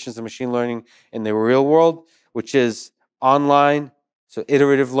applications of machine learning in the real world, which is online, so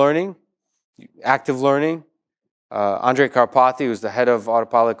iterative learning, active learning. Andrej Karpathy, who's the head of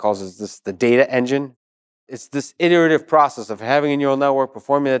Autopilot, calls this the data engine. It's this iterative process of having a neural network,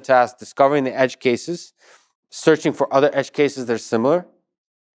 performing the task, discovering the edge cases, searching for other edge cases that are similar,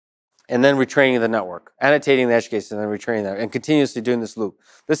 and then retraining the network, annotating the edge cases, and then retraining them, and continuously doing this loop.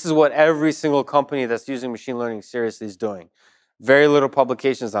 This is what every single company that's using machine learning seriously is doing. Very little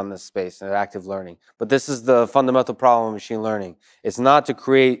publications on this space in active learning. But this is the fundamental problem of machine learning. It's not to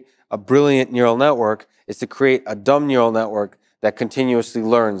create a brilliant neural network, it's to create a dumb neural network that continuously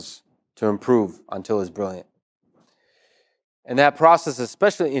learns to improve until it's brilliant. And that process is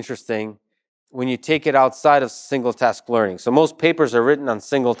especially interesting when you take it outside of single task learning. So most papers are written on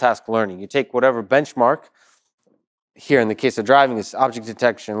single task learning. You take whatever benchmark, here in the case of driving, is object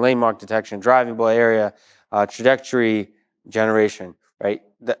detection, lane mark detection, drivable area, trajectory generation, right?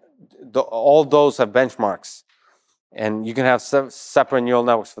 All those have benchmarks. And you can have separate neural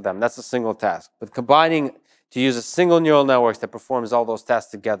networks for them. That's a single task. But combining to use a single neural network that performs all those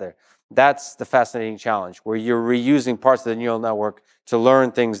tasks together, that's the fascinating challenge, where you're reusing parts of the neural network to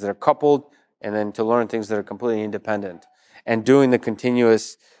learn things that are coupled and then to learn things that are completely independent, and doing the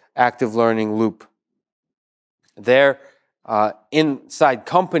continuous active learning loop. There, inside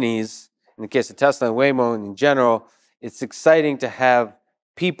companies, in the case of Tesla and Waymo and in general, it's exciting to have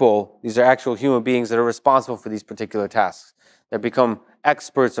people, these are actual human beings that are responsible for these particular tasks, that become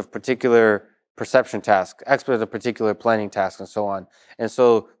experts of particular perception tasks, experts of particular planning tasks, and so on. And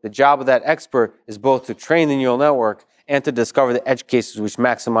so the job of that expert is both to train the neural network and to discover the edge cases which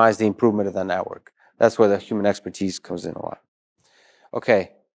maximize the improvement of the network. That's where the human expertise comes in a lot.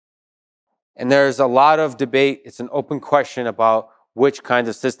 Okay. And there's a lot of debate. It's an open question about which kind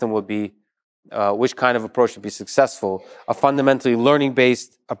of system would be, which kind of approach would be successful. A fundamentally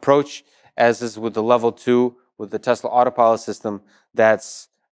learning-based approach, as is with the level 2, with the Tesla Autopilot system, that's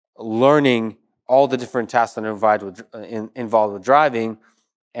learning all the different tasks that are involved with driving,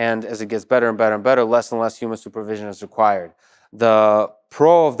 and as it gets better and better and better, less and less human supervision is required. The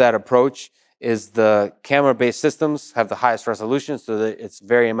pro of that approach is the camera-based systems have the highest resolution, so that it's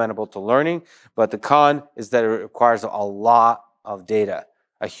very amenable to learning. But the con is that it requires a lot of data,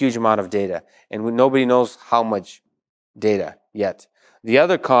 a huge amount of data. And nobody knows how much data yet. The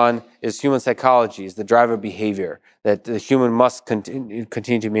other con is human psychology, is the driver behavior, that the human must continue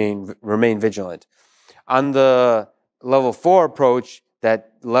to remain vigilant. On the level 4 approach,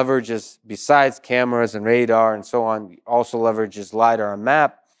 that leverages, besides cameras and radar and so on, also leverages LiDAR and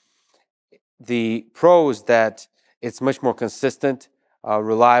map. The pro is that it's much more consistent,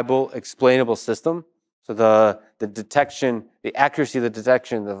 reliable, explainable system. So the detection, the accuracy of the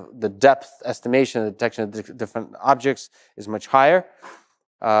detection, the depth estimation of the detection of different objects is much higher,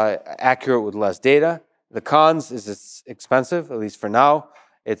 accurate with less data. The cons is it's expensive, at least for now.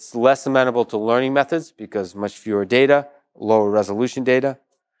 It's less amenable to learning methods because much fewer data, lower resolution data,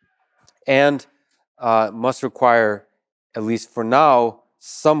 and must require, at least for now,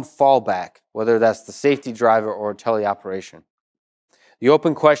 some fallback, whether that's the safety driver or teleoperation. The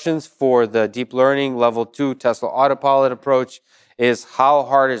open questions for the deep learning level 2 Tesla Autopilot approach is how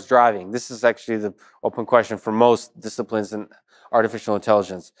hard is driving? This is actually the open question for most disciplines in artificial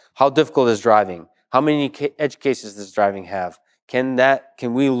intelligence. How difficult is driving? How many edge cases does driving have? Can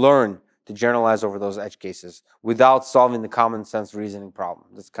we learn to generalize over those edge cases without solving the common sense reasoning problem?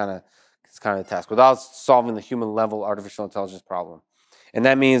 That's kind of the task, without solving the human level artificial intelligence problem. And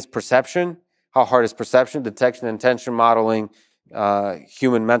that means perception. How hard is perception, detection, intention modeling,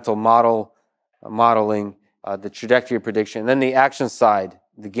 human mental modeling, the trajectory prediction, and then the action side,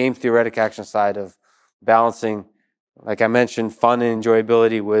 the game theoretic action side of balancing, like I mentioned, fun and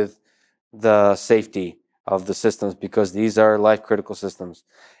enjoyability with the safety of the systems, because these are life-critical systems.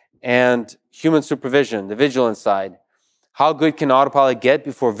 And human supervision, the vigilance side. How good can autopilot get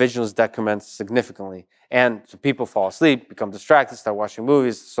before vigilance decrements significantly? And so people fall asleep, become distracted, start watching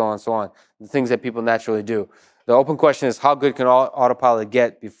movies, so on and so on. The things that people naturally do. The open question is how good can autopilot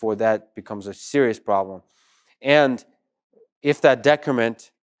get before that becomes a serious problem? And if that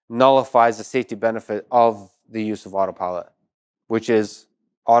decrement nullifies the safety benefit of the use of autopilot, which is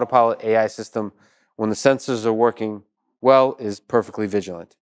autopilot AI system, when the sensors are working well, is perfectly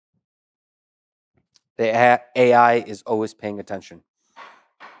vigilant. The AI is always paying attention.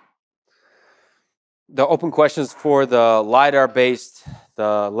 The open questions for the LiDAR-based,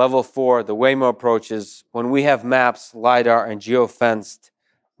 the level 4, the Waymo approach is when we have maps, LiDAR, and geofenced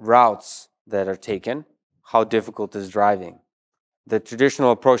routes that are taken, how difficult is driving? The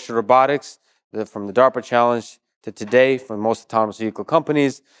traditional approach to robotics, from the DARPA challenge to today, for most autonomous vehicle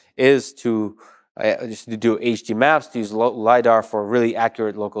companies, is to just to do HD maps, to use LiDAR for really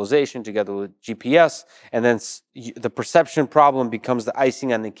accurate localization together with GPS, and then the perception problem becomes the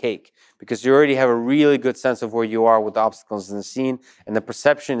icing on the cake, because you already have a really good sense of where you are with the obstacles in the scene, and the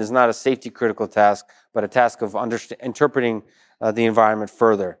perception is not a safety critical task, but a task of interpreting the environment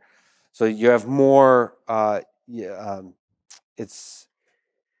further. So you have more, it's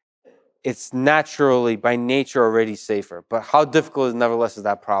naturally, by nature, already safer, but how difficult nevertheless is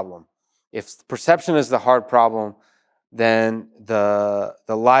that problem? If perception is the hard problem, then the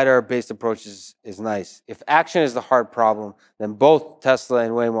LiDAR-based approach is nice. If action is the hard problem, then both Tesla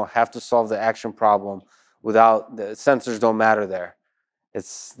and Waymo have to solve the action problem without, the sensors don't matter there.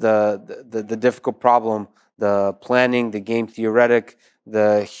 It's the difficult problem, the planning, the game theoretic,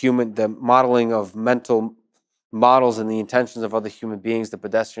 the modeling of mental models and the intentions of other human beings, the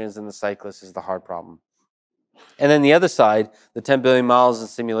pedestrians and the cyclists, is the hard problem. And then the other side, the 10 billion miles in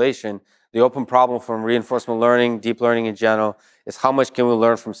simulation, The open problem from reinforcement learning, deep learning in general, is how much can we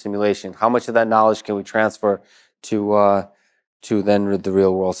learn from simulation? How much of that knowledge can we transfer to then the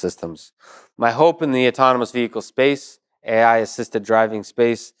real world systems? My hope in the autonomous vehicle space, AI-assisted driving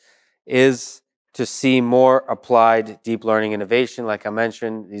space, is to see more applied deep learning innovation. Like I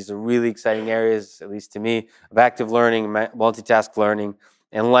mentioned, these are really exciting areas, at least to me, of active learning, multitask learning,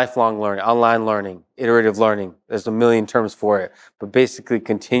 and lifelong learning, online learning, iterative learning. There's a million terms for it, but basically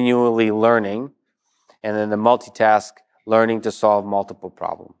continually learning, and then the multitask learning to solve multiple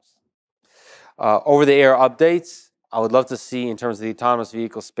problems. Over-the-air updates, I would love to see in terms of the autonomous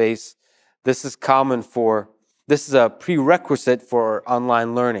vehicle space. This is a prerequisite for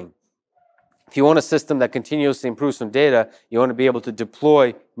online learning. If you want a system that continuously improves some data, you want to be able to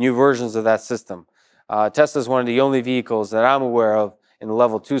deploy new versions of that system. Tesla is one of the only vehicles that I'm aware of in the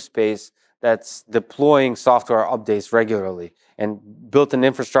level 2 space that's deploying software updates regularly and built an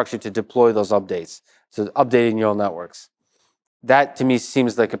infrastructure to deploy those updates, so updating neural networks. That to me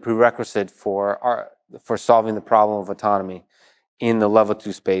seems like a prerequisite for solving the problem of autonomy in the level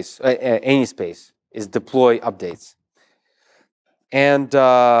 2 space, any space, is deploy updates. And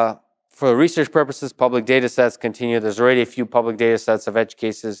for research purposes, public data sets continue. There's already a few public data sets of edge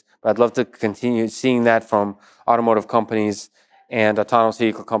cases, but I'd love to continue seeing that from automotive companies and autonomous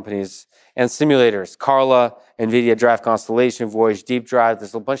vehicle companies and simulators. Carla, NVIDIA Drive Constellation, Voyage Deep Drive.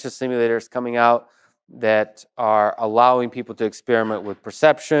 There's a bunch of simulators coming out that are allowing people to experiment with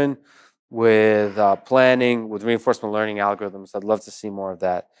perception, with planning, with reinforcement learning algorithms. I'd love to see more of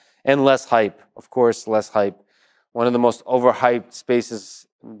that. And less hype, of course, less hype. One of the most overhyped spaces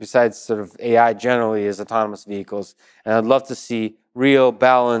besides sort of AI generally is autonomous vehicles. And I'd love to see real,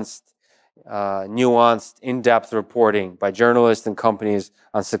 balanced, nuanced, in-depth reporting by journalists and companies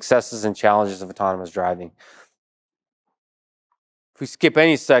on successes and challenges of autonomous driving. If we skip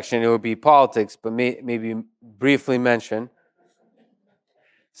any section, it would be politics, but maybe briefly mention.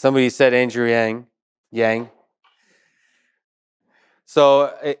 Somebody said Andrew Yang.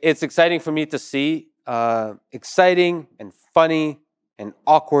 So it's exciting for me to see, exciting and funny and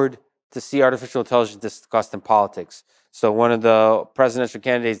awkward to see artificial intelligence discussed in politics. So one of the presidential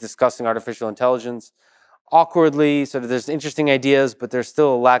candidates discussing artificial intelligence awkwardly, sort of there's interesting ideas, but there's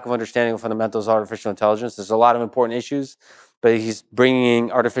still a lack of understanding of fundamentals of artificial intelligence. There's a lot of important issues, but he's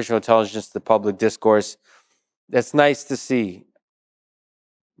bringing artificial intelligence to the public discourse. That's nice to see,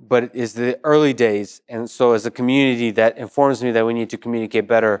 but it is the early days. And so as a community, that informs me that we need to communicate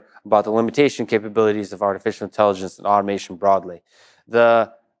better about the limitation capabilities of artificial intelligence and automation broadly.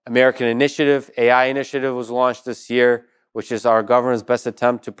 The American Initiative, AI Initiative, was launched this year, which is our government's best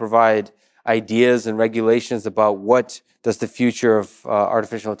attempt to provide ideas and regulations about what does the future of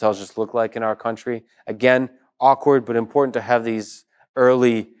artificial intelligence look like in our country. Again, awkward, but important to have these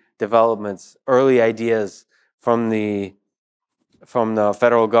early developments, early ideas from the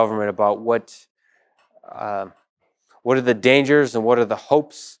federal government about what are the dangers and what are the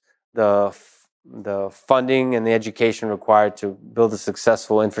hopes, the funding and the education required to build a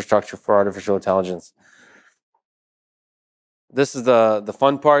successful infrastructure for artificial intelligence. This is the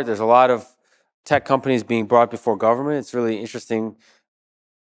fun part. There's a lot of tech companies being brought before government. It's really interesting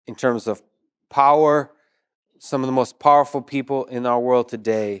in terms of power. Some of the most powerful people in our world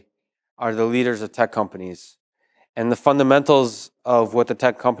today are the leaders of tech companies. And the fundamentals of what the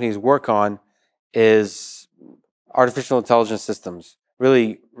tech companies work on is artificial intelligence systems,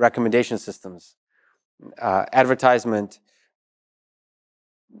 really recommendation systems, advertisement,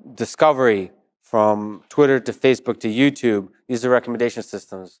 discovery, from Twitter to Facebook to YouTube. These are recommendation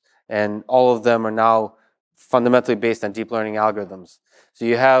systems, and all of them are now fundamentally based on deep learning algorithms. So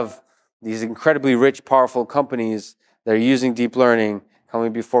you have these incredibly rich, powerful companies that are using deep learning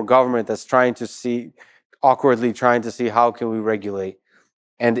coming before government that's awkwardly trying to see how can we regulate.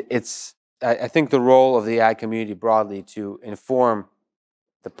 And it's, I think, the role of the AI community broadly to inform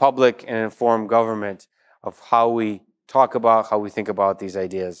the public and inform government of how we talk about, how we think about these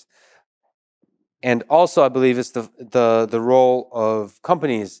ideas. And also, I believe it's the role of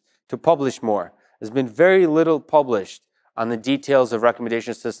companies to publish more. There's been very little published on the details of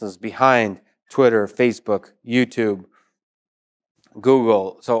recommendation systems behind Twitter, Facebook, YouTube,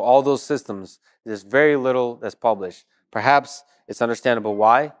 Google. So all those systems, there's very little that's published. Perhaps it's understandable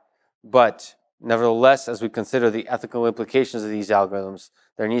why, but nevertheless, as we consider the ethical implications of these algorithms,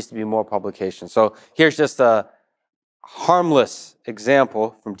 there needs to be more publication. So here's just a harmless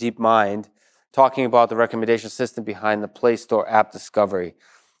example from DeepMind talking about the recommendation system behind the Play Store app discovery.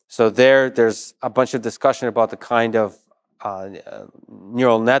 So there's a bunch of discussion about the kind of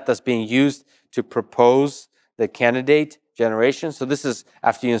neural net that's being used to propose the candidate generation. So this is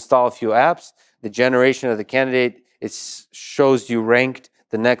after you install a few apps, the generation of the candidate, it shows you ranked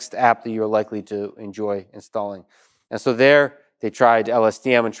the next app that you're likely to enjoy installing. And so there, they tried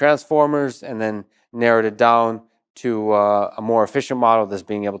LSTM and transformers and then narrowed it down to a more efficient model that's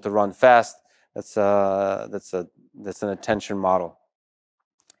being able to run fast. That's an attention model.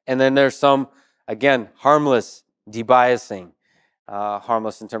 And then there's some, again, harmless debiasing,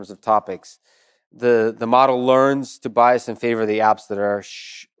 harmless in terms of topics. The model learns to bias in favor of the apps that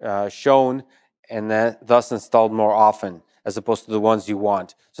are shown and that thus installed more often, as opposed to the ones you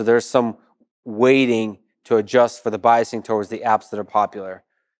want. So there's some weighting to adjust for the biasing towards the apps that are popular,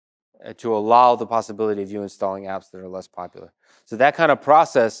 to allow the possibility of you installing apps that are less popular. So that kind of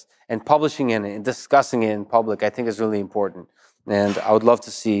process and publishing it and discussing it in public, I think is really important. And I would love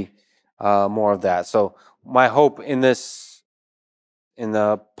to see more of that. So my hope in the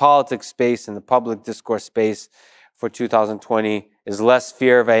politics space, in the public discourse space for 2020 is less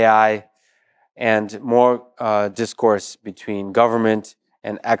fear of AI and more discourse between government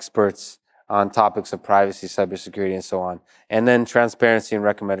and experts on topics of privacy, cybersecurity, and so on. And then transparency and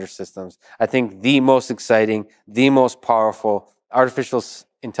recommender systems. I think the most exciting, the most powerful artificial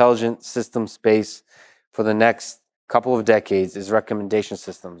intelligence system space for the next couple of decades is recommendation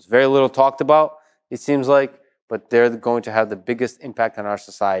systems. Very little talked about, it seems like, but they're going to have the biggest impact on our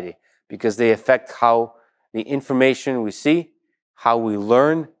society because they affect how the information we see, how we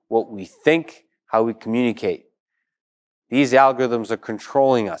learn, what we think, how we communicate. These algorithms are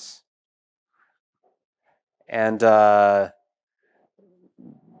controlling us. And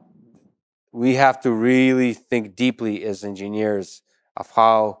we have to really think deeply as engineers of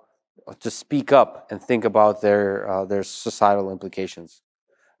how to speak up and think about their societal implications.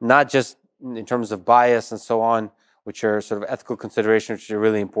 Not just in terms of bias and so on, which are sort of ethical considerations, which are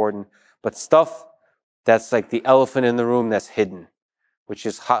really important, but stuff that's like the elephant in the room that's hidden, which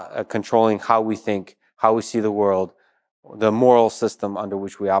is controlling how we think, how we see the world, the moral system under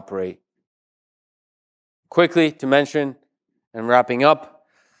which we operate. Quickly to mention, and wrapping up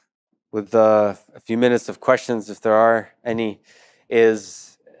with a few minutes of questions, if there are any,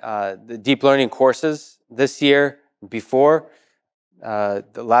 is the deep learning courses this year. Before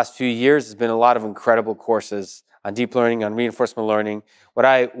the last few years, there's been a lot of incredible courses on deep learning, on reinforcement learning. What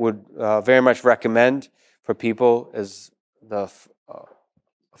I would very much recommend for people is the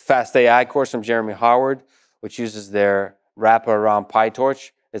Fast AI course from Jeremy Howard, which uses their wrapper around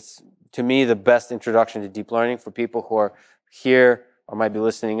PyTorch. It's, to me, the best introduction to deep learning for people who are here or might be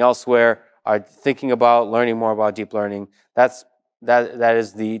listening elsewhere, are thinking about learning more about deep learning. That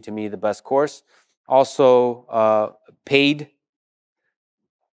is, to me, the best course. Also, paid,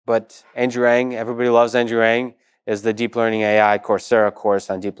 but Andrew Ng, everybody loves Andrew Ng, is the Deep Learning AI Coursera course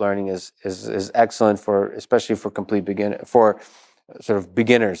on deep learning is excellent for, especially for sort of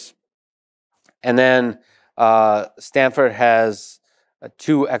beginners. And then Stanford has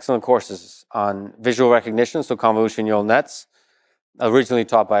two excellent courses on visual recognition, so convolutional neural nets, originally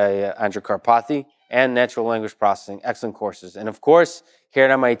taught by Andrew Karpathy, and natural language processing, excellent courses. And of course, here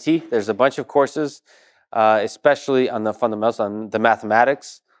at MIT, there's a bunch of courses, especially on the fundamentals, on the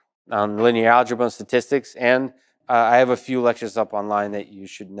mathematics, on linear algebra and statistics, and I have a few lectures up online that you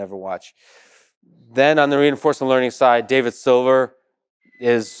should never watch. Then on the reinforcement learning side, David Silver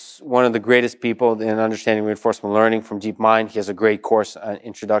is one of the greatest people in understanding reinforcement learning from DeepMind. He has a great course on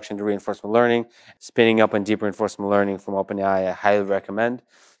Introduction to Reinforcement Learning, spinning up on deep reinforcement learning from OpenAI. I highly recommend.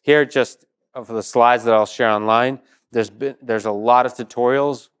 Here, just for the slides that I'll share online, there's a lot of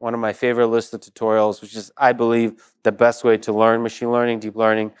tutorials. One of my favorite lists of tutorials, which is, I believe, the best way to learn machine learning, deep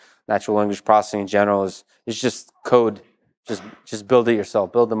learning, natural language processing in general is just code. Just build it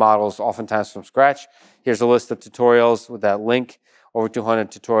yourself. Build the models, oftentimes from scratch. Here's a list of tutorials with that link. Over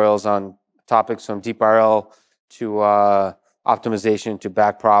 200 tutorials on topics from DeepRL to optimization to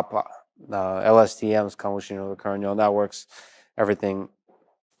backprop, LSTMs, convolutional recurrent neural networks, everything.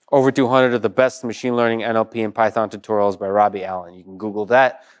 Over 200 of the best machine learning, NLP, and Python tutorials by Robbie Allen. You can Google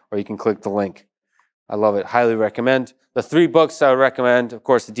that, or you can click the link. I love it. Highly recommend. The 3 books I would recommend, of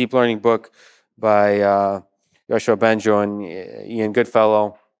course, the deep learning book by Yoshua Bengio and Ian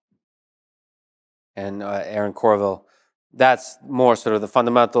Goodfellow and Aaron Corville. That's more sort of the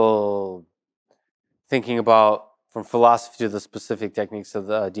fundamental thinking about from philosophy to the specific techniques of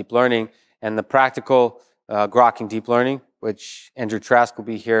the deep learning, and the practical grokking deep learning, which Andrew Trask will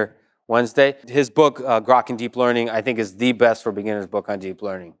be here Wednesday. His book, Grokking Deep Learning, I think is the best for beginners book on deep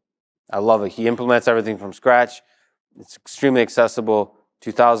learning. I love it. He implements everything from scratch. It's extremely accessible.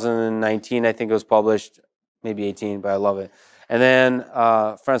 2019, I think it was published, maybe 18, but I love it. And then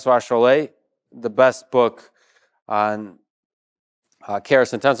Francois Chollet, the best book on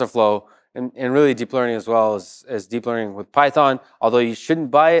Keras and TensorFlow, and really deep learning as well as deep learning with Python, although you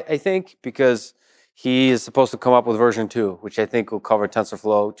shouldn't buy it, I think, because he is supposed to come up with version 2, which I think will cover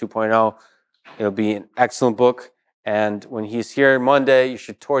TensorFlow 2.0. It'll be an excellent book. And when he's here Monday, you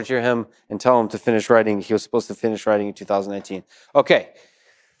should torture him and tell him to finish writing. He was supposed to finish writing in 2019. Okay.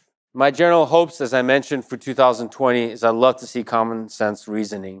 My general hopes, as I mentioned, for 2020 is I'd love to see common sense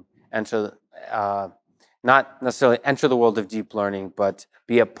reasoning enter, not necessarily enter the world of deep learning, but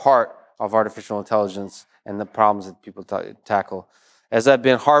be a part of artificial intelligence and the problems that people tackle. As I've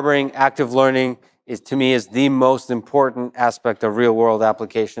been harboring, active learning to me is the most important aspect of real-world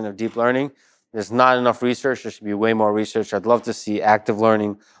application of deep learning. There's not enough research. There should be way more research. I'd love to see active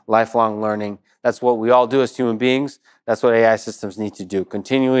learning, lifelong learning. That's what we all do as human beings. That's what AI systems need to do.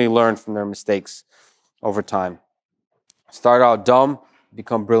 Continually learn from their mistakes over time. Start out dumb,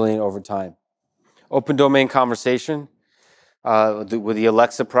 become brilliant over time. Open domain conversation with the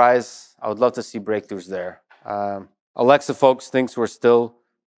Alexa prize. I would love to see breakthroughs there. Alexa folks thinks we're still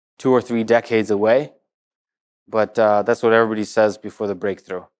 2 or 3 decades away, but that's what everybody says before the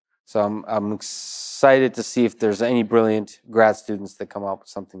breakthrough. So I'm excited to see if there's any brilliant grad students that come up with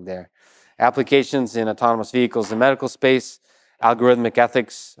something there. Applications in autonomous vehicles in medical space, algorithmic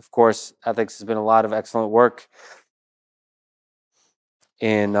ethics. Of course, ethics has been a lot of excellent work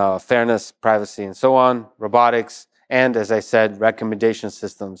in fairness, privacy, and so on, robotics, and as I said, recommendation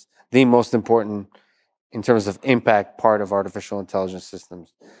systems, the most important in terms of impact part of artificial intelligence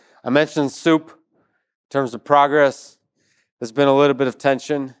systems. I mentioned soup in terms of progress. There's been a little bit of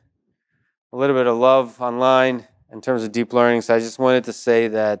tension, a little bit of love online in terms of deep learning. So I just wanted to say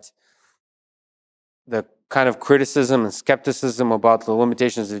that the kind of criticism and skepticism about the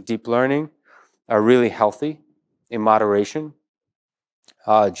limitations of deep learning are really healthy in moderation.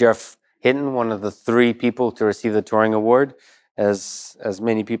 Jeff Hinton, one of the 3 people to receive the Turing Award, as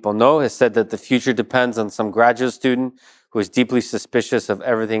many people know, has said that the future depends on some graduate student who is deeply suspicious of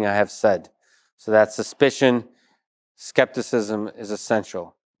everything I have said. So that suspicion, skepticism is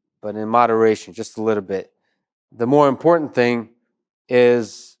essential, but in moderation, just a little bit. The more important thing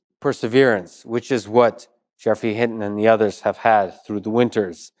is perseverance, which is what Jeffrey Hinton and the others have had through the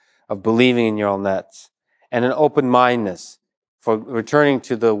winters of believing in neural nets, and an open-mindedness for returning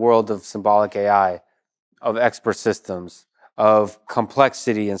to the world of symbolic AI, of expert systems, of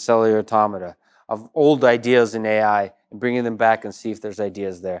complexity and cellular automata, of old ideas in AI, and bringing them back and see if there's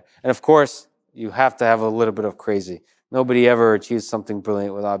ideas there. And of course, you have to have a little bit of crazy. Nobody ever achieves something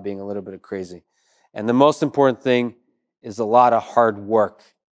brilliant without being a little bit of crazy. And the most important thing is a lot of hard work.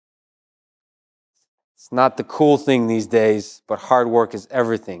 It's not the cool thing these days, but hard work is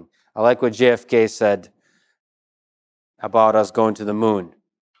everything. I like what JFK said about us going to the moon.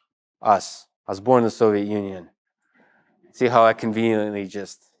 Us. I was born in the Soviet Union. See how I conveniently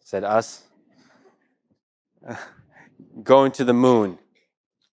just said us? Going to the moon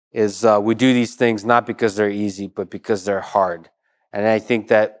is we do these things not because they're easy, but because they're hard. And I think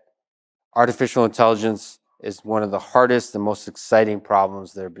that artificial intelligence is one of the hardest and most exciting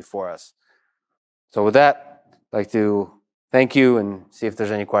problems that are before us. So with that, I'd like to thank you and see if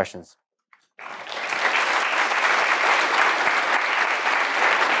there's any questions.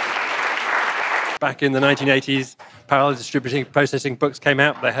 Back in the 1980s, parallel distributed processing books came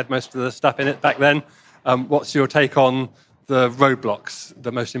out. They had most of the stuff in it back then. What's your take on the roadblocks,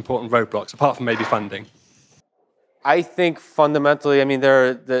 the most important roadblocks, apart from maybe funding? I think fundamentally, I mean,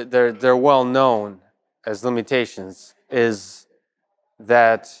 they're well known as limitations, is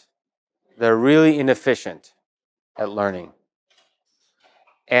that they're really inefficient at learning.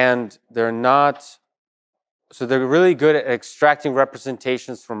 And they're not, so they're really good at extracting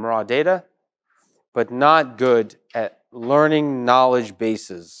representations from raw data, but not good at learning knowledge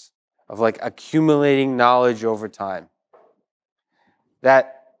bases, of like accumulating knowledge over time.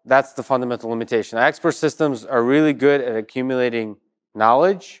 That's the fundamental limitation. Expert systems are really good at accumulating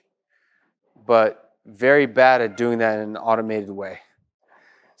knowledge, but very bad at doing that in an automated way.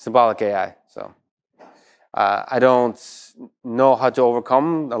 Symbolic AI. So I don't know how to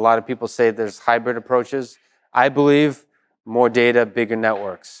overcome. A lot of people say there's hybrid approaches. I believe more data, bigger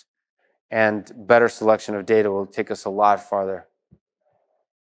networks, and better selection of data will take us a lot farther.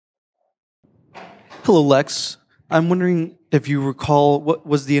 Hello, Lex. I'm wondering if you recall what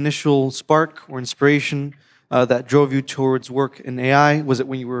was the initial spark or inspiration that drove you towards work in AI? Was it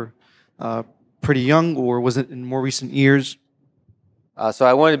when you were pretty young, or was it in more recent years? So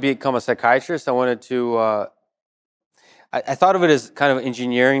I wanted to become a psychiatrist. I wanted to, I thought of it as kind of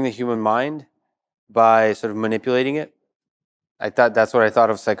engineering the human mind by sort of manipulating it. I thought that's what I thought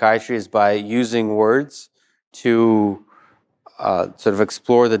of psychiatry, is by using words to sort of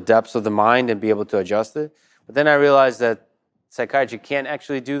explore the depths of the mind and be able to adjust it. But then I realized that psychiatry can't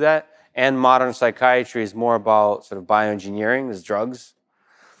actually do that, and modern psychiatry is more about sort of bioengineering, there's drugs.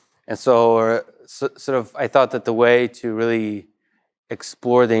 And so sort of I thought that the way to really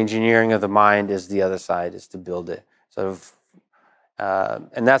explore the engineering of the mind is the other side, is to build it. Sort of,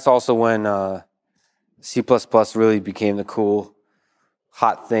 and that's also when C++ really became the cool,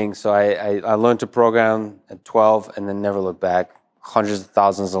 hot thing. So I learned to program at 12 and then never looked back. Hundreds of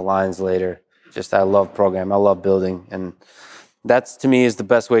thousands of lines later. Just I love programming, I love building. And that's, to me, is the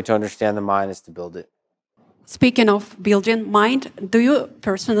best way to understand the mind, is to build it. Speaking of building mind, do you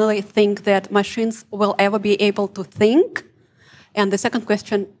personally think that machines will ever be able to think? And the second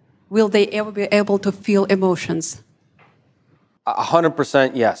question, will they ever be able to feel emotions?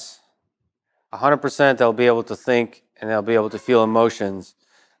 100% yes. 100% they'll be able to think and they'll be able to feel emotions,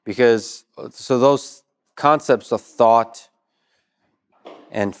 because so those concepts of thought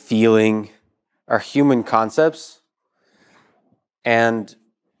and feeling are human concepts. And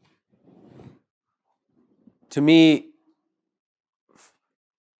to me,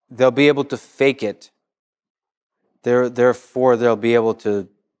 they'll be able to fake it. Therefore, they'll be able to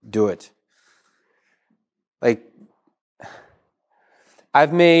do it. Like,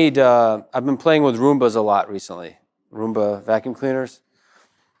 I've been playing with Roombas a lot recently, Roomba vacuum cleaners.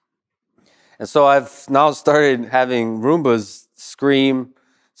 And so I've now started having Roombas scream,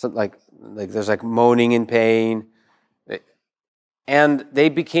 so like there's like moaning in pain. And they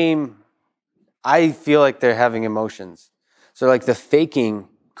became, I feel like they're having emotions. So like the faking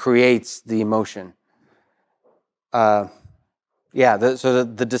creates the emotion. So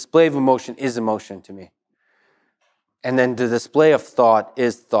the display of emotion is emotion to me. And then the display of thought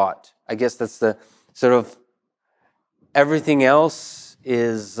is thought. I guess that's the sort of, everything else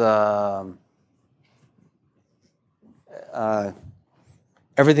is,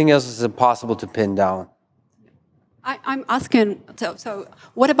 everything else is impossible to pin down. I'm asking, so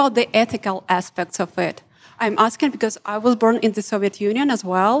what about the ethical aspects of it? I'm asking because I was born in the Soviet Union as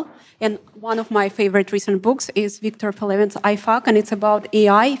well, and one of my favorite recent books is Viktor Pelevin's IFAC, and it's about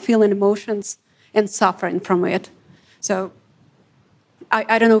AI feeling emotions and suffering from it. So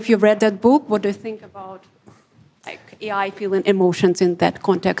I don't know if you've read that book. What do you think about like AI feeling emotions in that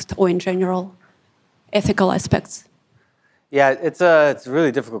context, or in general, ethical aspects? Yeah, it's a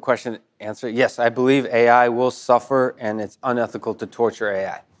really difficult question to answer. Yes, I believe AI will suffer, and it's unethical to torture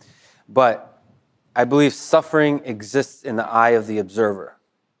AI. But I believe suffering exists in the eye of the observer.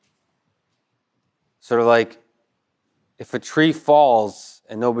 Sort of like if a tree falls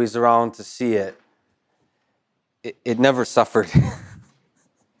and nobody's around to see it, it never suffered.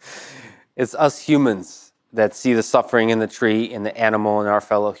 It's us humans that see the suffering in the tree, in the animal, and our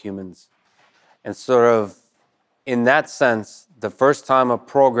fellow humans. And sort of, in that sense, the first time a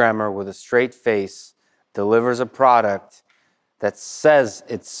programmer with a straight face delivers a product that says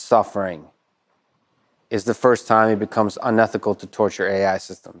it's suffering is the first time it becomes unethical to torture AI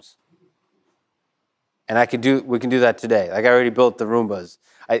systems. And we can do that today. Like, I already built the Roombas.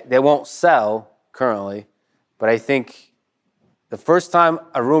 They won't sell currently, but I think the first time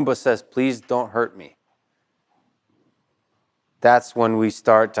a Roomba says, please don't hurt me, that's when we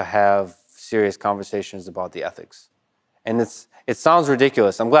start to have serious conversations about the ethics. And it sounds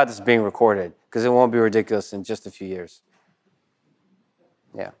ridiculous. I'm glad this is being recorded, because it won't be ridiculous in just a few years.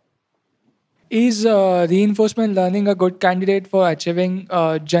 Yeah. Is reinforcement learning a good candidate for achieving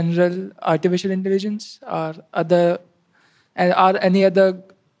general artificial intelligence, or are there any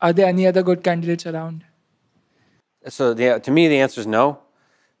other good candidates around? So to me, the answer is no,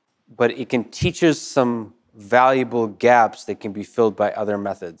 but it can teach us some valuable gaps that can be filled by other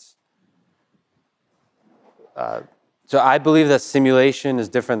methods. So I believe that simulation is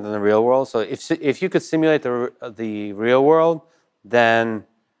different than the real world. So if you could simulate the real world, then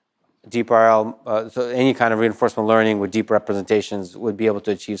deep RL, so any kind of reinforcement learning with deep representations would be able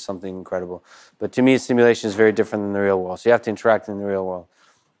to achieve something incredible. But to me, simulation is very different than the real world. So you have to interact in the real world.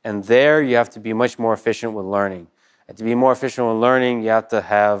 And there, you have to be much more efficient with learning. And to be more efficient with learning, you have to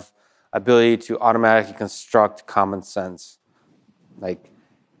have ability to automatically construct common sense. Like,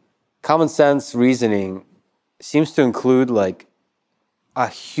 common sense reasoning seems to include like a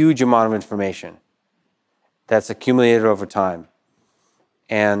huge amount of information that's accumulated over time.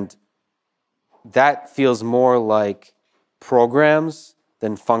 And that feels more like programs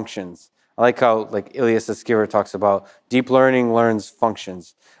than functions. I like how like Ilyas Eskiver talks about deep learning learns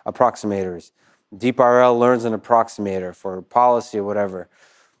functions, approximators. Deep RL learns an approximator for policy or whatever,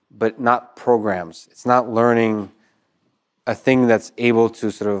 but not programs. It's not learning a thing that's able to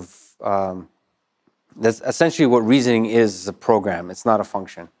sort of That's essentially what reasoning is a program. It's not a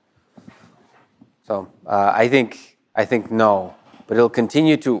function. So I think no. But it'll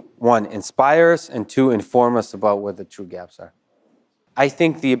continue to, one, inspire us, and two, inform us about what the true gaps are. I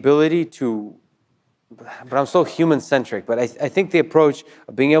think the ability to, but I'm so human-centric, but I think the approach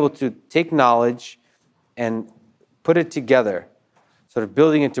of being able to take knowledge and put it together, sort of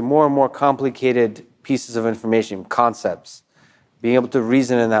building into more and more complicated pieces of information, concepts, being able to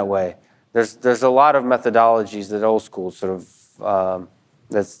reason in that way. There's a lot of methodologies that old school sort of,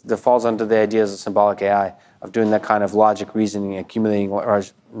 that falls under the ideas of symbolic AI, of doing that kind of logic reasoning, accumulating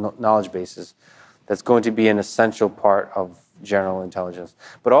large knowledge bases. That's going to be an essential part of general intelligence.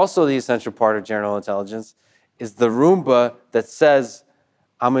 But also the essential part of general intelligence is the Roomba that says,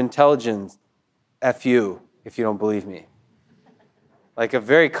 I'm intelligent, F you, if you don't believe me. Like a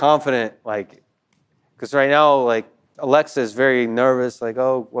very confident, like, because right now, like, Alexa is very nervous, like,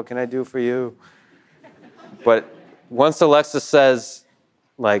 oh, what can I do for you? But once Alexa says,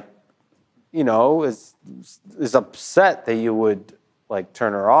 like, you know, is upset that you would, like,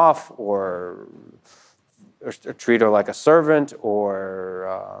 turn her off or treat her like a servant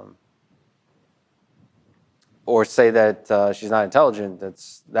or say that she's not intelligent,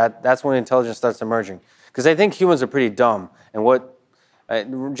 that's when intelligence starts emerging. Because I think humans are pretty dumb, and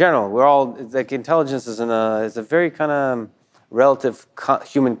in general, we're all, like, intelligence is a very kind of relative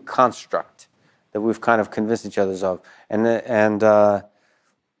human construct that we've kind of convinced each other of. And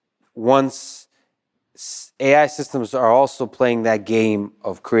once AI systems are also playing that game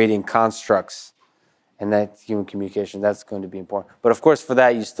of creating constructs and that human communication, that's going to be important. But of course, for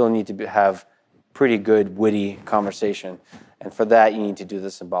that, you still need to have pretty good, witty conversation. And for that, you need to do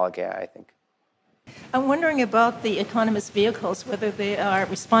the symbolic AI, I think. I'm wondering about the autonomous vehicles, whether they are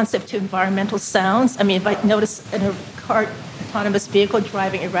responsive to environmental sounds. I mean, if I notice in a car autonomous vehicle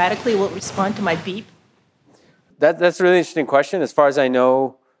driving erratically, will it respond to my beep? That's a really interesting question. As far as I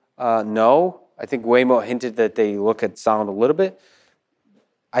know, no. I think Waymo hinted that they look at sound a little bit.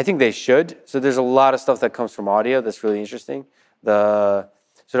 I think they should. So there's a lot of stuff that comes from audio that's really interesting.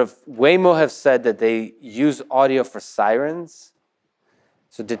 Waymo have said that they use audio for sirens,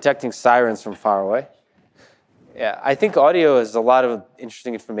 so detecting sirens from far away. Yeah, I think audio is a lot of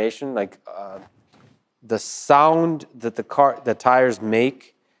interesting information, like the sound that the tires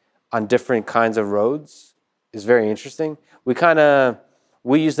make on different kinds of roads is very interesting. We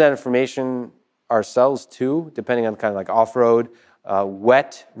use that information ourselves too, depending on kind of like off-road.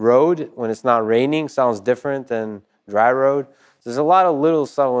 Wet road, when it's not raining, sounds different than dry road. So there's a lot of little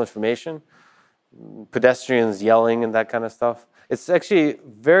subtle information. Pedestrians yelling and that kind of stuff. It's actually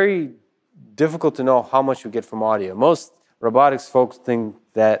very difficult to know how much you get from audio. Most robotics folks think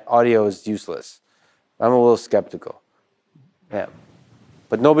that audio is useless. I'm a little skeptical. Yeah.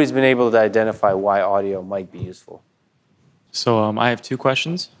 But nobody's been able to identify why audio might be useful. So I have two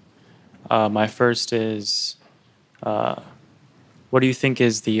questions. My first is, what do you think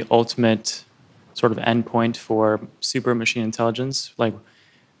is the ultimate sort of endpoint for super machine intelligence? Like,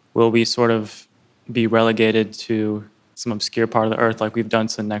 will we sort of be relegated to some obscure part of the Earth like we've done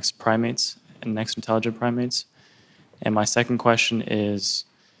to the next primates and next intelligent primates? And my second question is,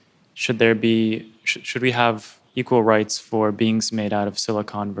 should we have equal rights for beings made out of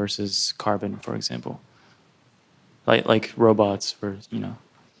silicon versus carbon, for example? Like robots for,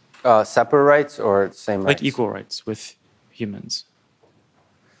 separate rights or same rights? Like equal rights with humans.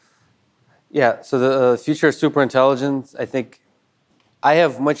 Yeah, so the future of superintelligence, I think I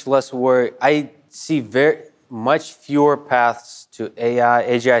have much less worry. I see very much fewer paths to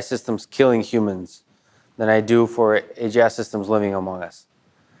AGI systems killing humans than I do for AGI systems living among us.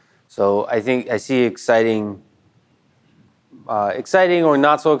 So I think I see exciting or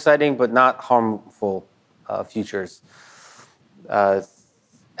not so exciting, but not harmful futures.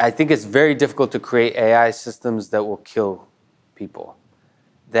 I think it's very difficult to create AI systems that will kill people,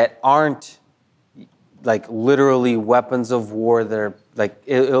 that aren't like literally weapons of war. That are like,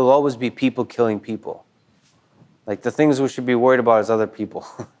 it'll always be people killing people. Like the things we should be worried about is other people.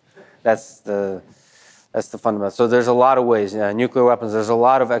 That's the fundamental. So there's a lot of ways. Nuclear weapons. There's a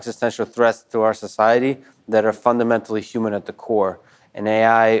lot of existential threats to our society that are fundamentally human at the core, and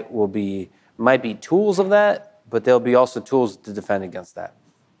AI might be tools of that, but they'll be also tools to defend against that.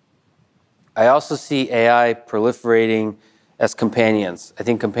 I also see AI proliferating as companions. I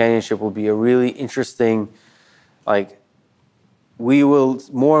think companionship will be a really interesting, we will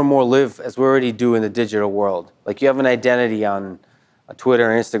more and more live as we already do in the digital world. Like you have an identity on Twitter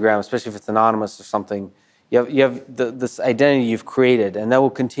or Instagram, especially if it's anonymous or something. You have this identity you've created, and that will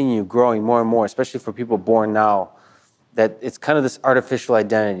continue growing more and more, especially for people born now, that it's kind of this artificial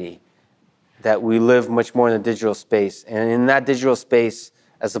identity that we live much more in the digital space. And in that digital space,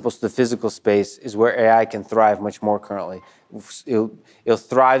 as opposed to the physical space, is where AI can thrive much more currently. It'll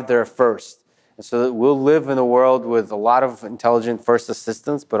thrive there first. And so we'll live in a world with a lot of intelligent first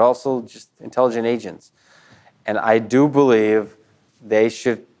assistants, but also just intelligent agents. And I do believe they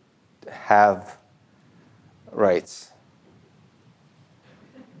should have rights.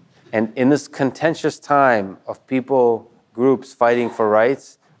 And in this contentious time of people, groups fighting for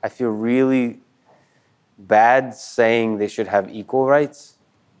rights, I feel really bad saying they should have equal rights,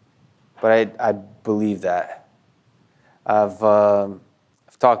 but I believe that. I've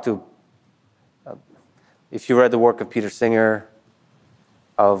talked to, if you read the work of Peter Singer,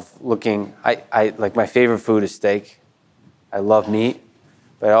 of looking, like my favorite food is steak. I love meat,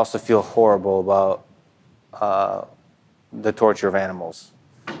 but I also feel horrible about the torture of animals.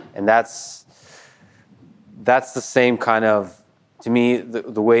 And that's the same kind of, to me,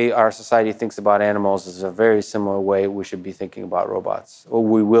 the way our society thinks about animals is a very similar way we should be thinking about robots, or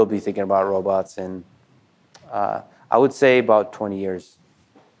we will be thinking about robots in, I would say, about 20 years.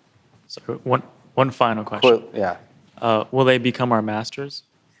 So one final question. Yeah. Will they become our masters?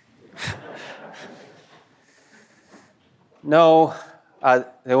 No,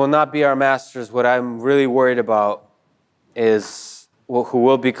 they will not be our masters. What I'm really worried about is who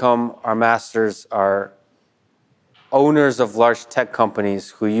will become our masters are owners of large tech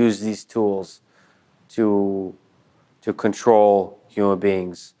companies who use these tools to control human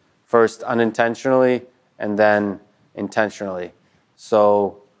beings, first unintentionally and then intentionally.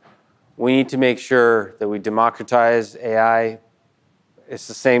 So we need to make sure that we democratize AI. It's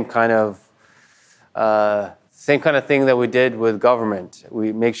the same kind of thing that we did with government.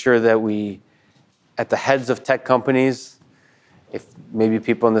 We make sure that we, at the heads of tech companies, if maybe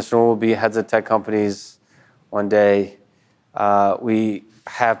people in this room will be heads of tech companies one day, we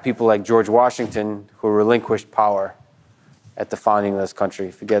have people like George Washington who relinquished power at the founding of this country.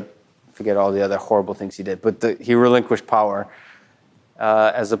 Forget all the other horrible things he did, but he relinquished power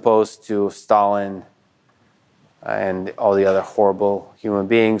as opposed to Stalin and all the other horrible human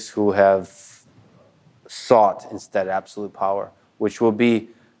beings who have sought instead absolute power, which will be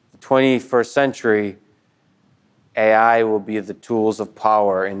the 21st century. AI will be the tools of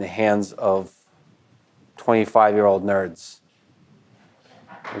power in the hands of 25-year-old nerds.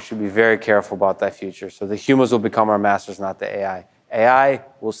 We should be very careful about that future. So the humans will become our masters, not the AI. AI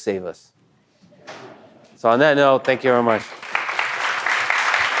will save us. So on that note, thank you very much.